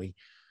suddenly.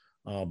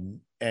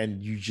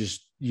 And you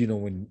just,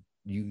 when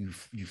you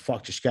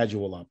fuck your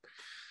schedule up.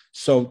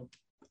 So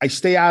I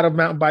stay out of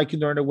mountain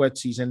biking during the wet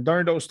season.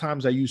 During those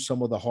times, I use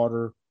some of the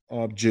harder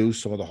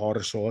juice, some of the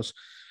harder sauce.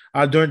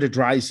 During the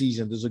dry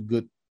season, there's a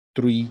good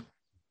 3-4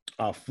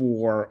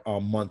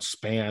 month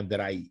span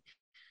that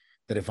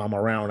if I'm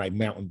around, I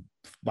mountain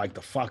bike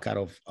the fuck out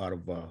of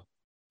the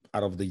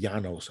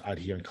llanos out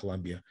here in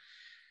Colombia.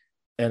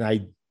 And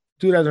I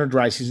do that during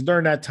dry season.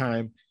 During that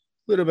time,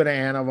 a little bit of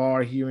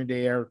Anavar here and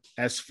there,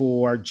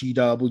 S4,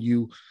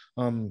 GW,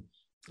 a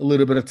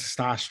little bit of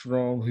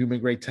testosterone, human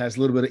grade test, a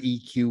little bit of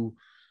EQ.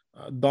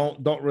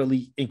 Don't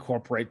really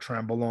incorporate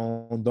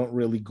Trenbolone. Don't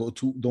really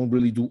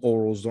do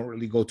orals. Don't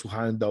really go too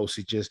high in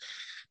dosages,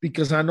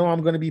 because I know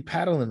I'm going to be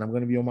pedaling. I'm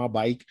going to be on my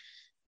bike,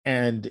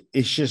 and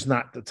it's just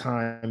not the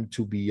time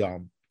to be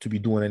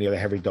doing any of the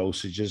heavy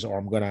dosages, or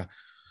I'm gonna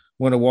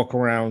walk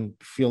around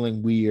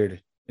feeling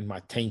weird in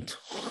my taint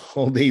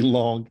all day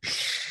long,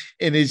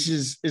 and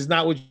it's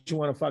not what you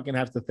want to fucking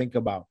have to think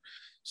about.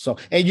 So,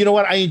 and you know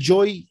what? I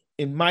enjoy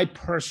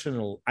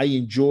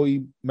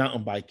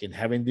mountain biking,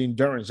 having the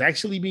endurance,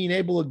 actually being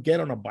able to get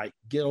on a bike,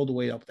 get all the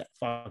way up that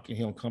fucking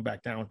hill and come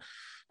back down.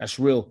 That's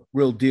real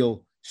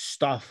deal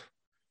stuff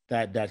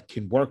that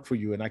can work for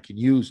you and I can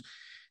use.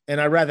 And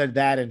I'd rather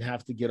that and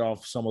have to get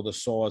off some of the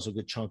saws a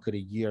good chunk of the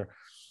year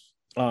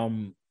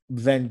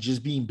than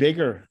just being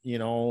bigger,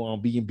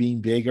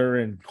 being bigger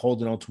and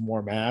holding on to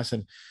more mass.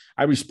 And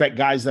I respect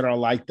guys that are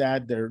like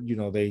that.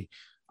 They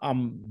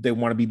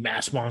want to be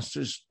mass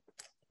monsters.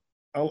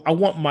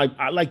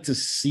 I like to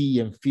see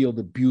and feel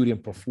the beauty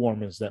and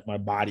performance that my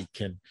body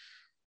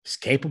is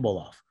capable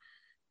of,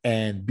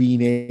 and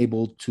being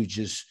able to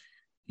just,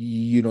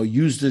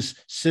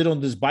 sit on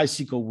this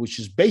bicycle, which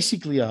is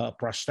basically a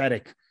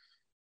prosthetic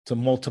to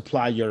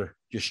multiply your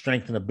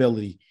strength and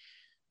ability.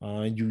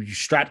 And you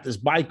strap this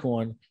bike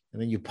on,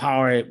 and then you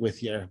power it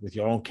with your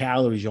own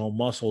calories, your own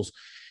muscles,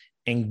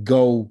 and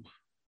go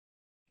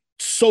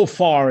so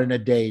far in a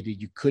day that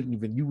you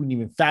wouldn't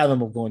even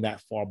fathom of going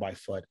that far by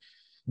foot.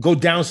 go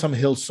down some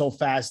hills so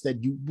fast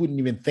that you wouldn't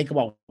even think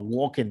about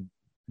walking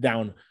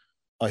down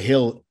a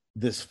hill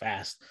this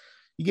fast.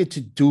 You get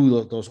to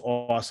do those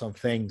awesome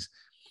things.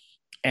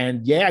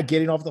 And yeah,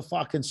 getting off the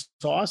fucking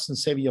sauce and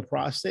saving your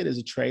prostate is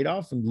a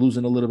trade-off, and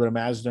losing a little bit of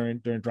mass during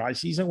dry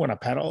season when I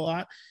pedal a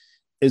lot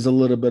is a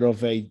little bit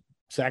of a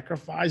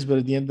sacrifice. But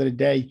at the end of the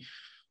day,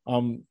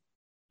 when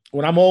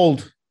I'm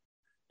old,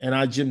 and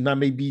I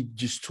may be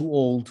just too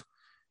old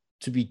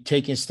to be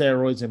taking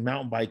steroids and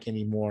mountain bike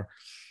anymore,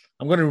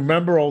 I'm going to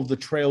remember all the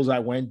trails I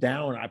went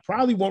down. I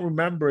probably won't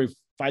remember if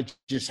I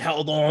just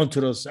held on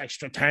to those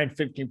extra 10,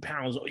 15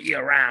 pounds all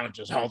year round,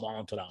 just held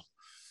on to them.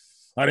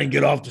 I didn't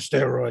get off the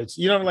steroids.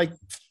 You know, like,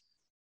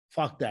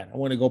 fuck that. I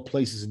want to go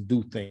places and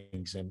do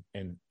things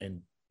and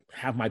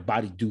have my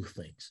body do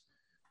things.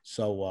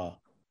 So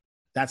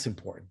that's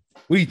important.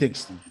 What do you think,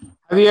 Steve?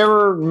 Have you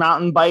ever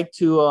mountain biked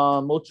to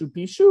Machu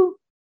Picchu?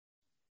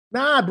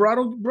 Nah, bro, I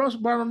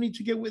don't need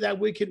to get that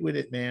wicked with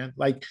it, man.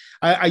 Like,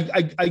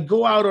 I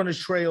go out on a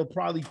trail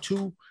probably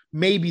 2,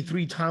 maybe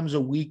 3 times a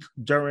week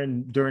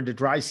during the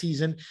dry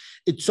season.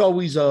 It's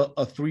always a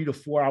 3 to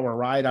 4 hour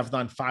ride. I've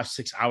done 5,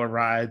 6 hour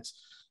rides.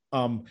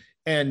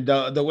 And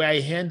the way I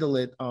handle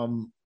it,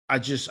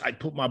 I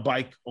put my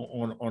bike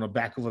on the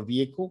back of a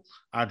vehicle.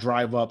 I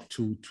drive up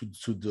to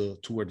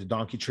where the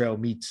Donkey Trail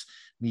meets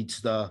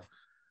the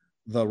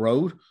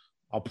road.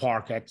 I'll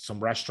park at some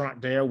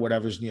restaurant there,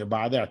 whatever's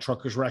nearby there, a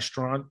trucker's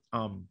restaurant.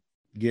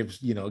 Give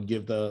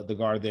the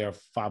guard there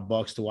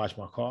 $5 to wash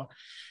my car.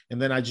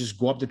 And then I just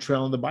go up the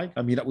trail on the bike.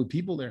 I meet up with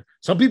people there.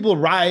 Some people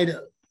ride,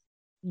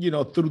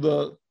 through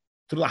the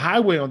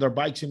highway on their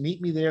bikes and meet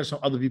me there. Some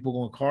other people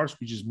go in cars.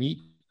 We just meet.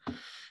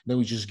 Then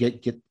we just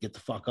get the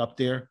fuck up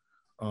there.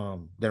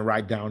 Then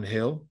ride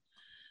downhill.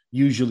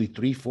 Usually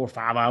 3, 4,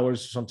 5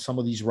 hours, some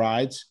of these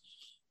rides.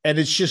 And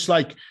it's just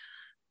like,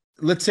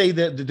 let's say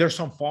that there's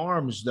some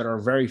farms that are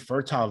very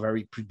fertile,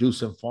 very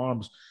producing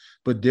farms,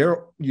 but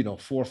they're 4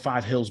 or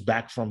 5 hills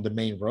back from the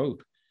main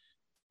road.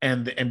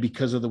 And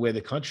because of the way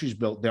the country's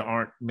built, there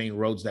aren't main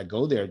roads that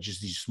go there,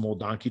 just these small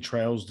donkey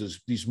trails,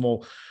 these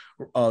small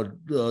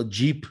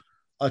Jeep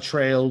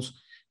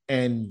trails,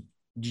 and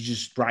you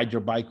just ride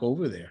your bike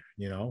over there,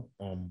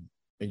 and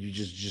you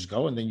just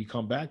go, and then you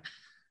come back.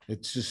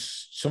 It's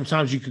just,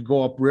 sometimes you could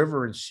go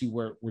upriver and see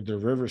where the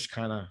river's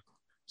kind of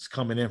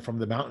coming in from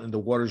the mountain, and the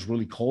water's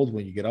really cold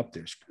when you get up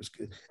there.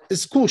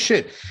 It's cool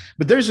shit.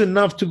 But there's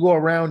enough to go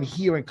around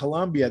here in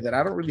Colombia that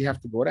I don't really have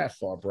to go that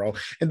far, bro.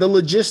 And the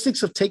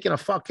logistics of taking a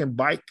fucking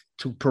bike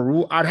to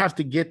Peru, I'd have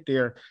to get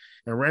there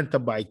and rent a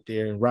bike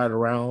there and ride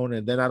around.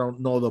 And then I don't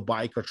know the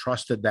bike or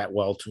trust it that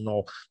well to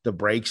know the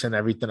brakes and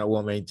everything I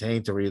will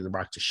maintain to really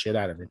rock the shit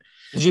out of it.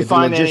 Did you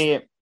find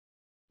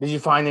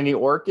any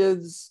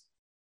orchids?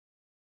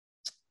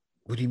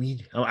 What do you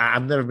mean?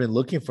 I've never been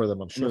looking for them.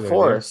 I'm sure in the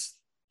forest.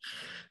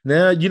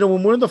 Now,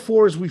 when we're in the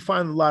forest, we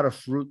find a lot of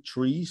fruit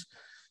trees.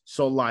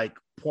 So, like,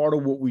 part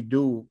of what we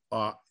do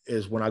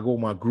is when I go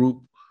with my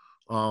group,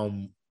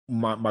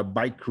 my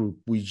bike group,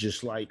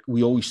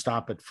 we always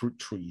stop at fruit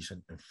trees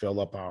and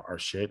fill up our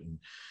shit and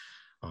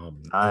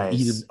nice.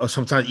 Eat them, or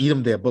sometimes eat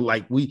them there.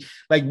 But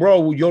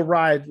bro, you'll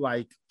ride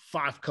like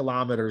 5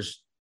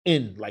 kilometers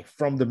in, like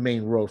from the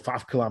main road,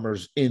 5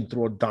 kilometers in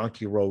through a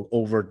donkey road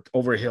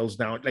over hills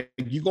down. Like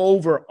you go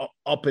over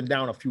up and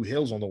down a few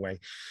hills on the way,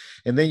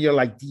 and then you're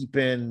like deep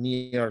in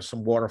near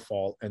some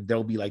waterfall, and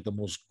there'll be like the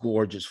most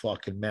gorgeous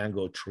fucking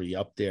mango tree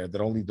up there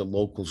that only the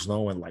locals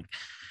know. And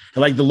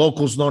the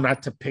locals know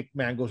not to pick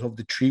mangoes off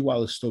the tree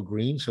while it's still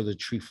green, so the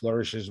tree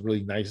flourishes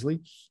really nicely.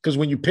 Because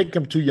when you pick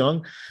them too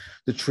young,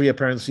 the tree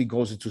apparently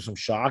goes into some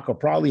shock or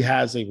probably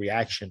has a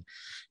reaction,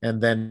 and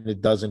then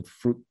it doesn't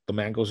fruit the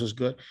mangoes as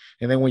good.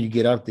 And then when you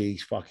get up,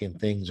 these fucking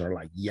things are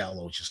like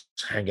yellow, just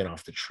hanging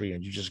off the tree,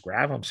 and you just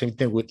grab them. Same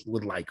thing with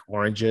like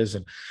oranges,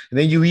 and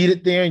then you eat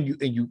it there, and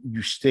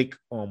you stick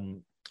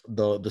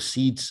the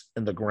seeds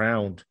in the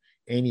ground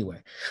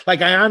anyway.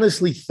 Like, I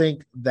honestly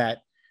think that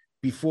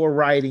before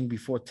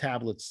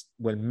tablets,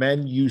 when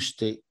men used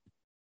to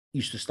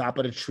stop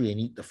at a tree and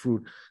eat the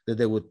fruit, that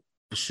they would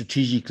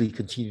strategically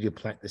continue to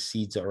plant the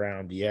seeds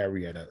around the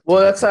area.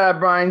 That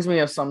reminds me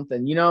of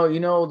something. You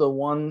know the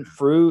one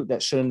fruit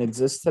that shouldn't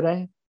exist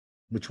today?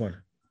 Which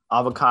one?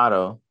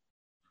 Avocado.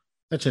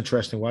 That's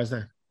interesting. Why is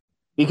that?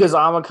 Because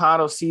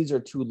avocado seeds are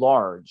too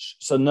large.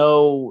 So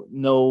no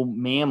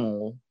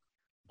mammal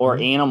or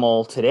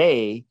animal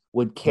today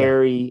would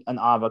carry an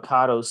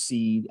avocado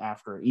seed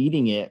after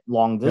eating it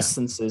long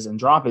distances and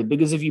drop it.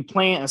 Because if you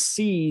plant a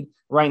seed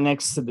right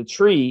next to the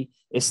tree,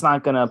 it's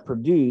not going to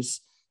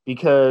produce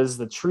because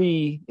the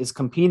tree is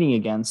competing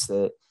against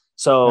it.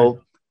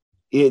 So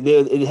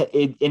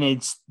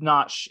it's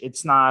not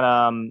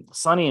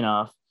sunny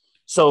enough.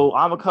 So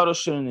avocado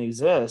shouldn't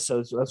exist.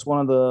 So that's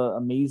one of the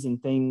amazing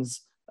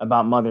things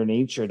about Mother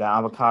Nature, that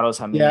avocados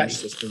have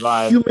managed to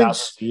survive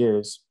thousands of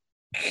years.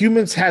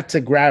 Humans had to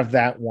grab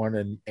that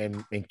one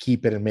and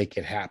keep it and make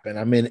it happen.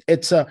 I mean,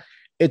 it's a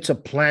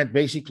plant,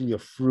 basically a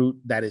fruit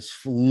that is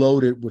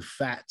loaded with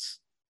fats,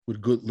 with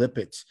good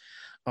lipids.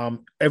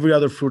 Every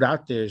other fruit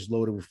out there is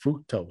loaded with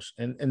fructose,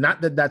 and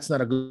not that that's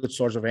not a good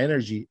source of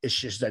energy. It's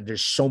just that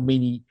there's so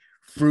many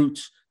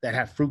fruits that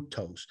have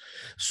fructose,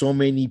 so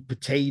many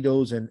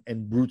potatoes and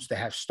roots that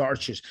have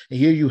starches, and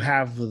here you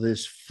have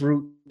this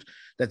fruit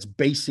that's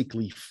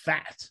basically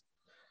fat.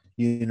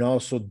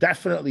 So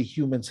definitely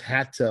humans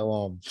had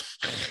to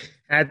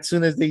as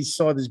soon as they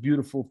saw this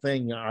beautiful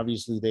thing,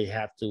 obviously they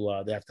have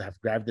to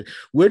have grabbed it.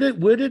 Where did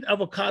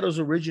avocados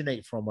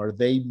originate from? Are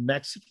they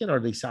Mexican or are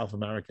they South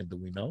American? Do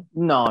we know?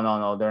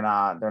 No, they're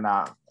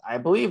not. I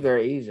believe they're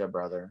Asia,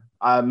 brother.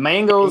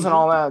 Mangoes Asia? And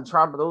all that,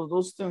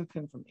 those things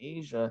came from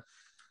Asia.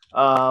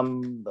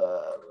 I'm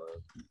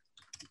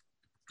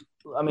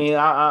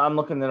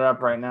looking it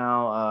up right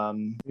now.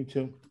 Me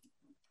too.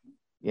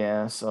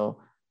 Yeah, so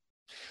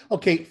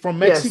okay, from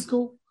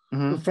Mexico,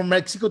 yes. From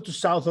Mexico to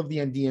south of the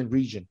Andean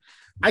region,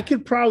 I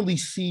could probably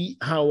see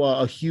how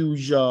a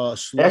huge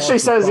it actually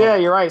says, yeah,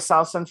 you're right.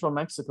 South Central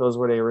Mexico is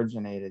where they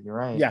originated. You're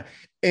right. Yeah.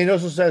 And it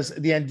also says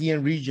the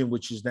Andean region,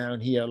 which is down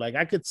here. Like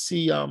I could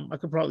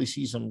probably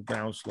see some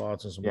ground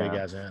sloths and some big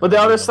ass animals. But the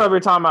other stuff you're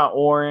talking about,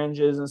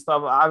 oranges and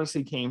stuff,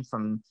 obviously came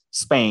from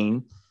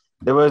Spain.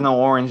 There was no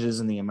oranges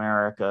in the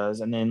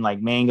Americas. And then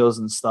like mangoes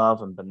and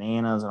stuff and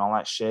bananas and all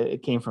that shit,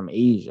 it came from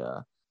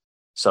Asia.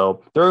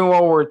 So during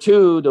World War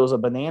II, there was a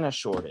banana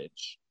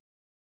shortage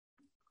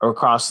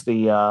across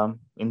in the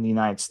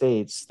United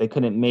States. They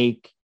couldn't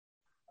make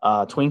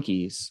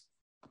Twinkies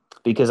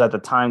because at the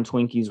time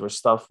Twinkies were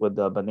stuffed with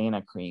the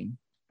banana cream.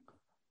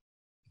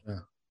 Yeah.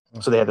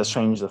 Okay. So they had to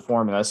change the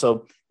formula.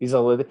 So these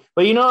are,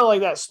 but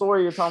like that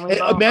story you're telling me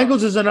about.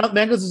 Mangoes is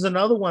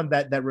another one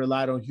that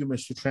relied on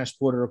humans to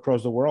transport it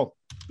across the world.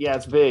 Yeah,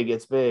 it's big.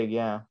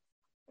 Yeah,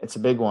 it's a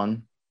big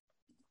one.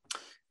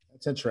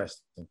 It's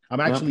interesting. I'm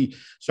actually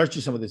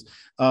searching some of this.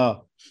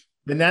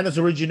 Bananas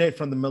originate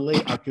from the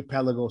Malay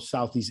archipelago,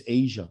 Southeast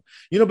Asia.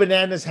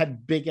 Bananas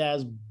had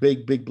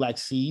big black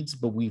seeds,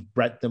 but we've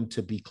bred them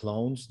to be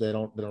clones. They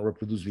don't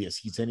reproduce via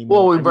seeds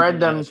anymore. Well, we bred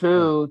them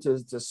too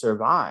to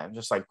survive,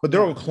 just like. But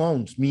they're all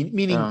clones,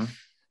 meaning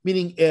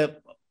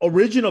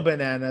original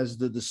bananas,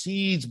 the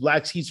seeds,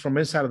 black seeds from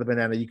inside of the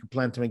banana, you can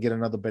plant them and get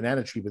another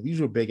banana tree. But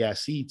these were big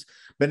ass seeds.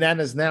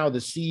 Bananas now,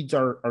 the seeds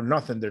are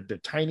nothing. They're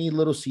tiny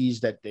little seeds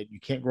that you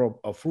can't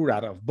grow a fruit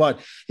out of. But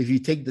if you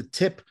take the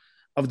tip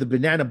of the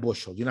banana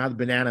bushel, how the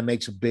banana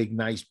makes a big,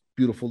 nice,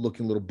 beautiful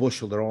looking little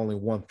bushel. They're only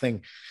one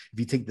thing. If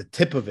you take the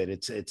tip of it,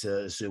 it's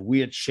a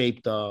weird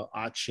shaped,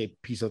 odd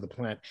shaped piece of the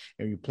plant,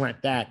 and you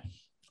plant that,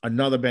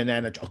 another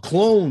banana, a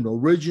clone,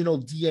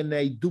 original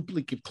DNA,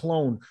 duplicate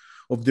clone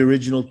of the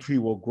original tree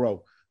will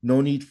grow.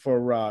 No need for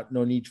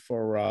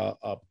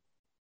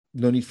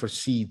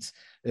seeds.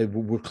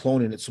 We're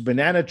cloning it. So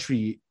banana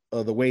tree,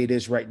 the way it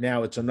is right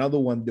now, it's another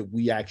one that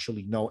we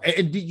actually know.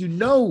 And did you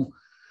know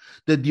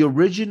that the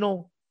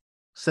original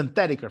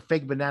synthetic or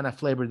fake banana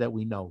flavor that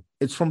we know,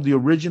 it's from the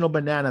original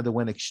banana that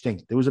went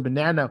extinct? There was a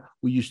banana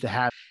we used to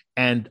have,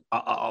 and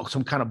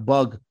some kind of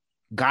bug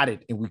got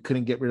it, and we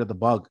couldn't get rid of the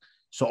bug.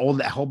 So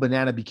that whole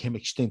banana became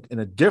extinct. And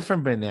a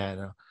different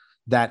banana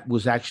that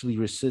was actually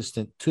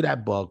resistant to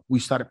that bug, we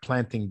started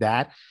planting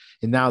that,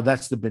 and now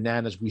that's the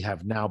bananas we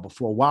have now. But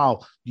for a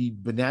while, the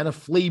banana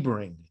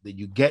flavoring that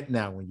you get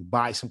now when you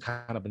buy some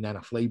kind of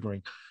banana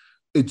flavoring,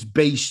 it's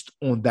based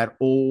on that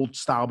old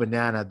style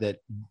banana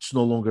that's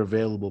no longer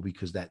available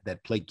because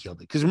that plague killed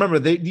it. Because remember,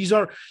 these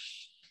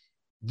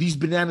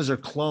bananas are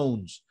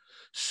clones,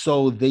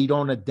 so they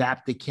don't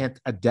adapt. They can't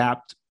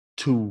adapt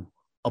to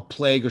a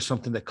plague or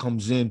something that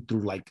comes in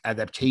through like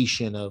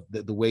adaptation of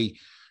the way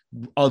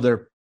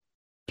other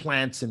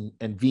plants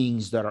and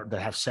beings that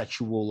have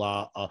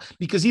sexual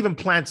because even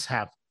plants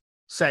have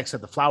sex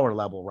at the flower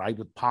level, right,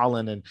 with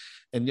pollen and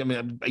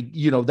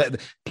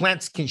that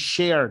plants can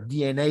share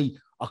DNA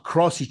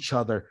across each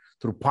other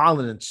through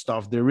pollen and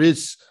stuff. There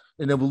is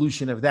an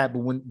evolution of that, but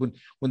when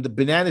the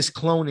banana is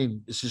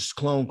cloning, it's just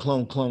clone,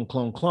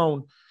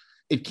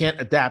 it can't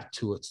adapt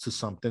to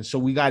something. So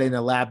we got in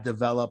a lab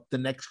developed the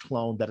next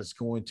clone that is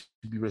going to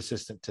be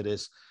resistant to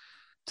this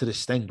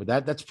thing.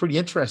 But that's pretty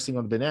interesting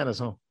on the bananas,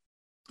 huh?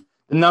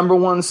 The number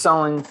one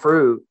selling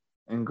fruit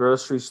in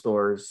grocery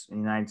stores in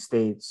the United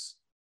States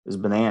is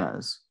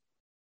bananas.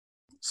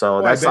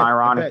 So that's the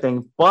ironic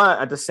thing.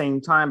 But at the same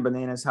time,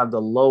 bananas have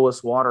the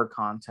lowest water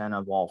content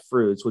of all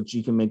fruits, which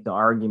you can make the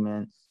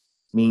argument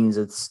means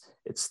it's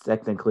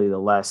technically the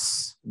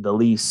least,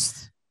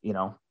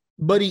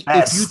 Buddy,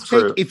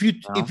 if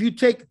you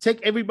take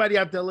everybody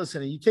out there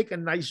listening, you take a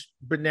nice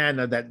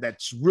banana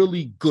that's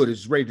really good,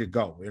 it's ready to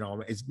go.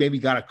 It's maybe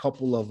got a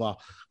couple of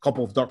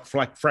dark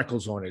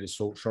freckles on it. It's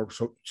so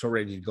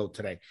ready to go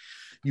today.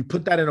 You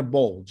put that in a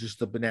bowl, just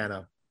the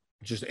banana,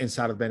 just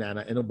inside of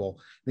banana in a bowl.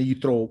 Then you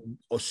throw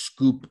a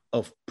scoop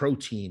of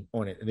protein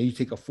on it, and then you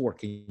take a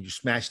fork and you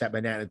smash that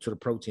banana into the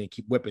protein and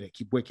keep whipping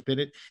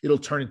it. It'll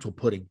turn into a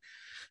pudding.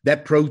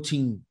 That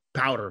protein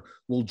powder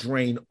will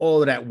drain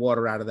all of that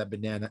water out of that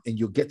banana, and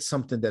you'll get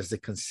something that's the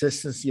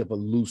consistency of a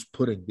loose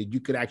pudding that you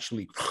could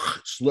actually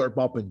slurp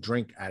up and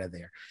drink out of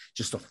there.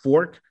 Just a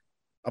fork,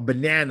 a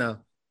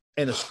banana,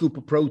 and a scoop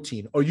of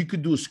protein. Or you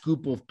could do a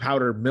scoop of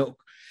powdered milk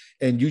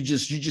and you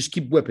just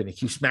keep whipping it,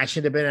 keep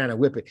smashing the banana,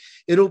 whip it.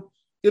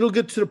 It'll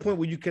get to the point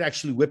where you can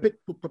actually whip it.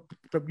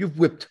 You've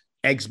whipped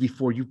eggs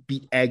before. You've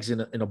beat eggs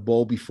in a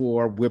bowl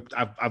before.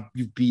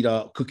 You've beat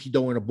a cookie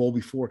dough in a bowl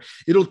before.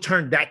 It'll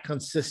turn that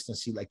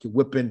consistency, like you're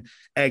whipping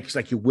eggs,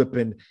 like you're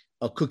whipping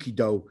a cookie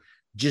dough.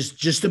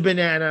 Just a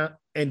banana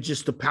and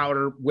just the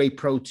powder whey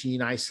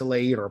protein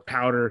isolate or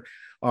powder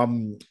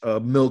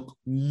milk,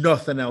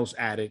 nothing else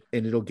added,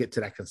 and it'll get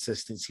to that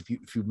consistency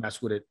if you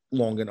mess with it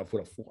long enough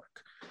with a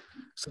fork.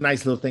 It's a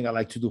nice little thing I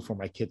like to do for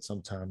my kids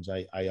sometimes.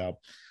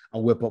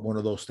 I'll whip up one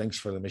of those things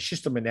for them. It's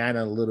just a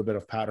banana, a little bit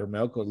of powdered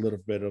milk, a little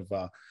bit of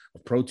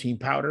protein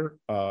powder,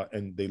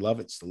 and they love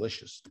it. It's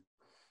delicious.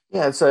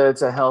 Yeah, it's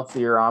a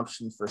healthier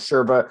option for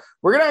sure. But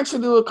we're gonna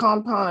actually do a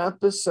compound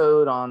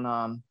episode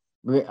on.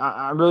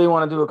 I really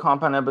want to do a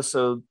compound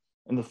episode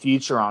in the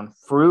future on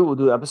fruit. We'll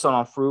do an episode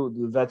on fruit.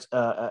 We'll do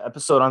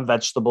episode on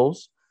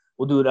vegetables.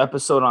 We'll do an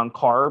episode on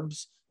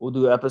carbs. We'll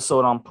do an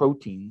episode on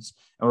proteins,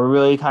 and we'll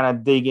really kind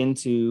of dig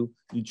into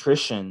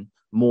nutrition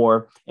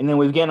more. And then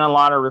we've gotten a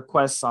lot of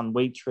requests on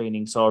weight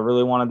training, so I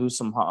really want to do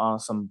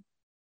some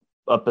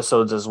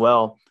episodes as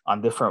well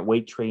on different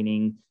weight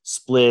training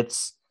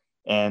splits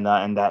and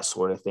that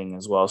sort of thing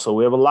as well. So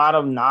we have a lot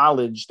of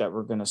knowledge that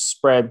we're going to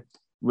spread.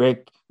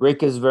 Rick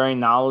is very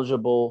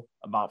knowledgeable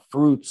about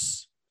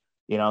fruits,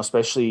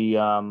 especially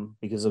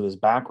because of his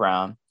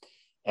background.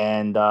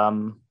 And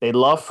they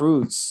love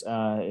fruits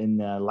in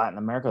Latin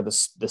America.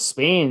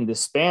 The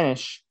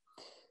Spanish,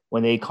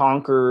 when they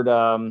conquered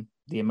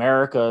the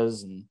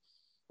Americas and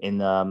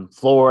in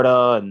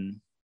Florida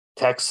and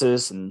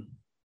Texas, and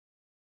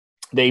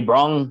they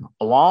brung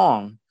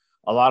along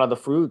a lot of the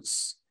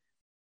fruits.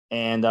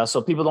 And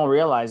so people don't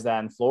realize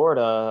that in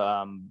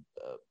Florida,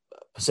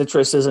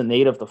 citrus isn't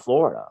native to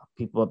Florida.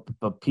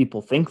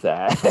 People think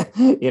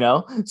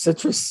that,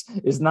 citrus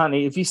is not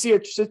native. If you see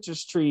a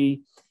citrus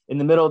tree in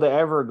the middle of the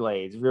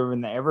Everglades, if you're ever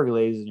in the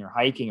Everglades and you're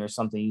hiking or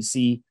something, you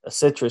see a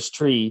citrus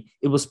tree,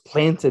 it was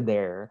planted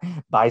there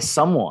by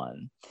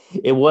someone.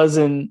 It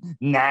wasn't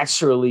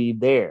naturally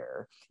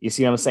there. You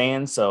see what I'm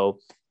saying? So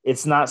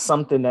it's not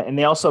something that, and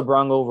they also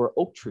brung over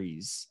oak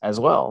trees as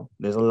well.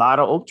 There's a lot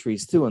of oak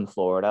trees too in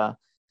Florida.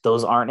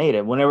 Those aren't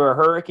native. Whenever a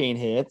hurricane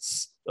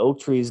hits, the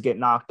oak trees get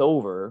knocked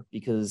over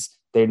because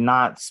they're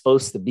not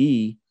supposed to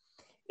be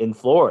in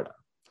Florida.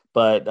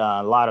 But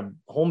a lot of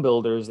home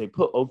builders, they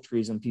put oak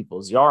trees in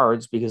people's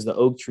yards because the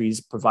oak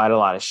trees provide a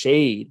lot of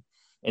shade,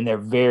 and they're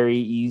very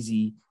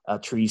easy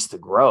trees to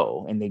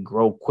grow, and they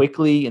grow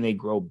quickly and they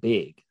grow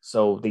big.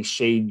 So they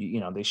shade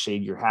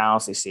your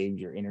house, they save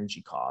your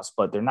energy costs,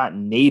 but they're not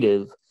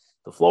native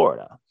to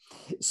Florida.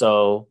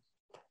 So,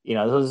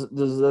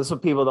 that's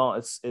what people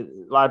don't, a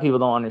lot of people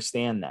don't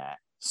understand that.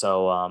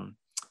 So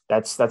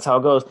that's how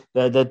it goes.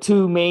 The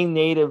two main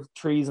native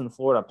trees in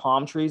Florida,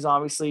 palm trees,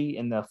 obviously,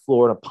 and the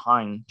Florida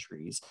pine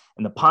trees.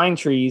 And the pine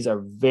trees are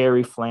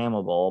very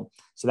flammable.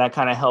 So that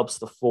kind of helps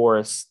the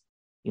forest,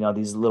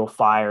 these little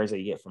fires that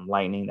you get from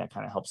lightning, that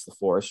kind of helps the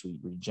forest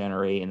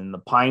regenerate. And then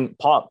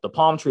the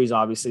palm trees,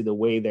 obviously, the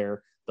way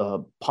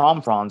the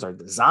palm fronds are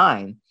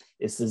designed,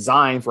 it's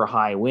designed for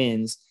high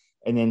winds.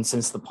 And then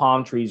since the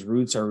palm trees'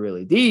 roots are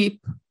really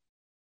deep,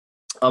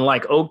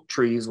 unlike oak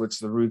trees, which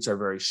the roots are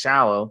very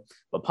shallow,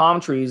 but palm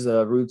trees,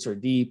 the roots are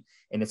deep,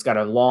 and it's got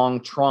a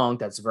long trunk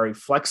that's very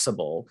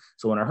flexible.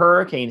 So when a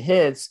hurricane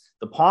hits,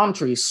 the palm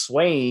tree is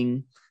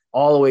swaying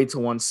all the way to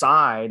one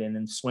side and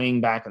then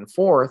swaying back and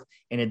forth,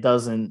 and it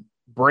doesn't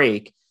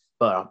break.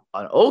 But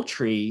an oak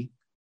tree,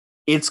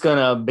 it's going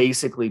to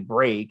basically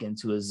break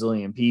into a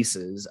zillion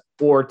pieces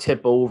or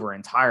tip over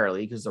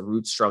entirely because the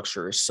root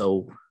structure is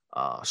so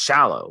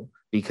shallow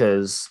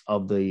because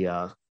of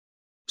the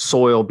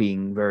soil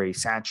being very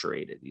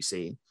saturated, you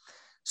see.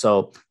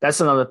 So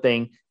that's another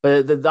thing.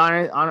 But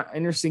the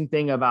interesting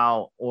thing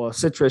about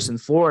citrus in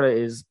Florida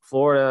is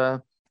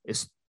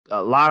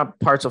a lot of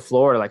parts of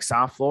Florida, like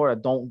South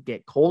Florida, don't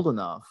get cold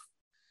enough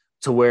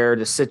to where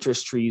the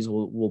citrus trees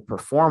will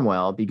perform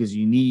well, because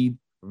you need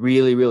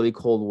really, really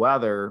cold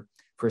weather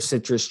for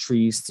citrus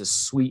trees to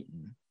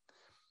sweeten.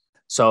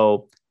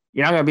 So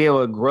you're not going to be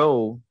able to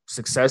grow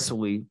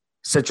successfully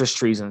citrus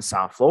trees in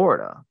South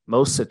Florida,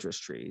 most citrus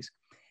trees.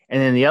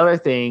 And then the other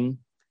thing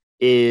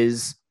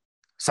is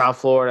South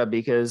Florida,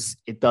 because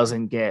it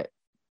doesn't get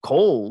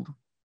cold,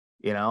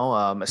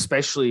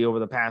 especially over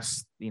the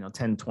past,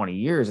 10, 20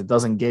 years, it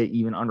doesn't get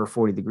even under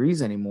 40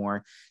 degrees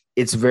anymore.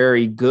 It's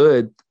very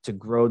good to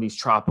grow these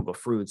tropical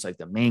fruits like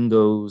the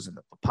mangoes and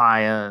the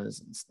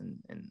papayas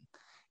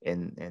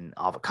and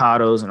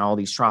avocados and all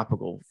these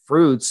tropical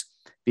fruits,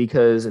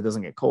 because it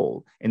doesn't get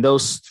cold. And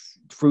those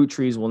fruit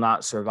trees will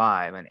not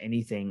survive on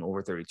anything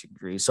over 32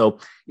 degrees. So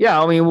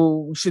yeah,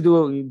 we should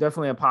do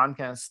definitely a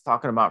podcast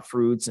talking about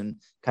fruits and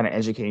kind of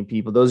educating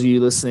people. Those of you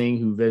listening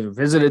who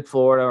visited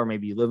Florida, or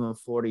maybe you live in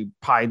Florida, you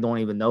probably don't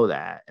even know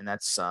that. And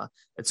that's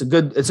it's a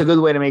good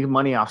way to make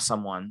money off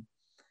someone,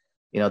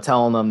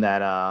 telling them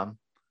that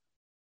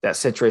that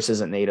citrus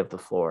isn't native to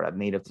Florida,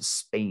 native to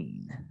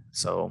Spain.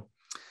 So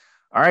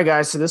all right,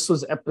 guys. So this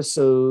was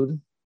episode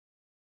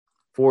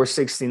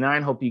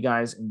 469. Hope you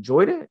guys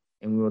enjoyed it.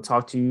 And we will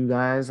talk to you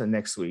guys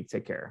next week.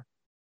 Take care.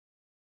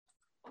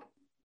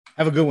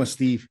 Have a good one,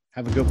 Steve.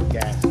 Have a good one,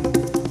 guys.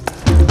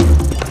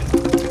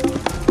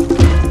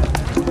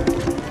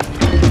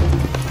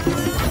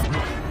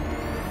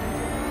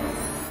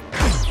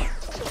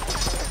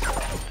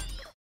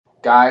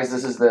 Guys,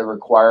 this is the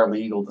required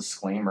legal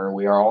disclaimer.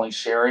 We are only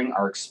sharing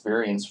our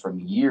experience from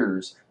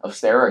years of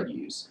steroid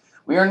use.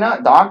 We are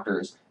not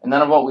doctors, and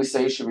none of what we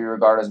say should be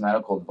regarded as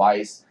medical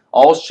advice.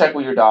 Always check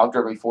with your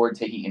doctor before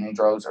taking any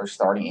drugs or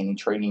starting any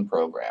training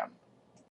program.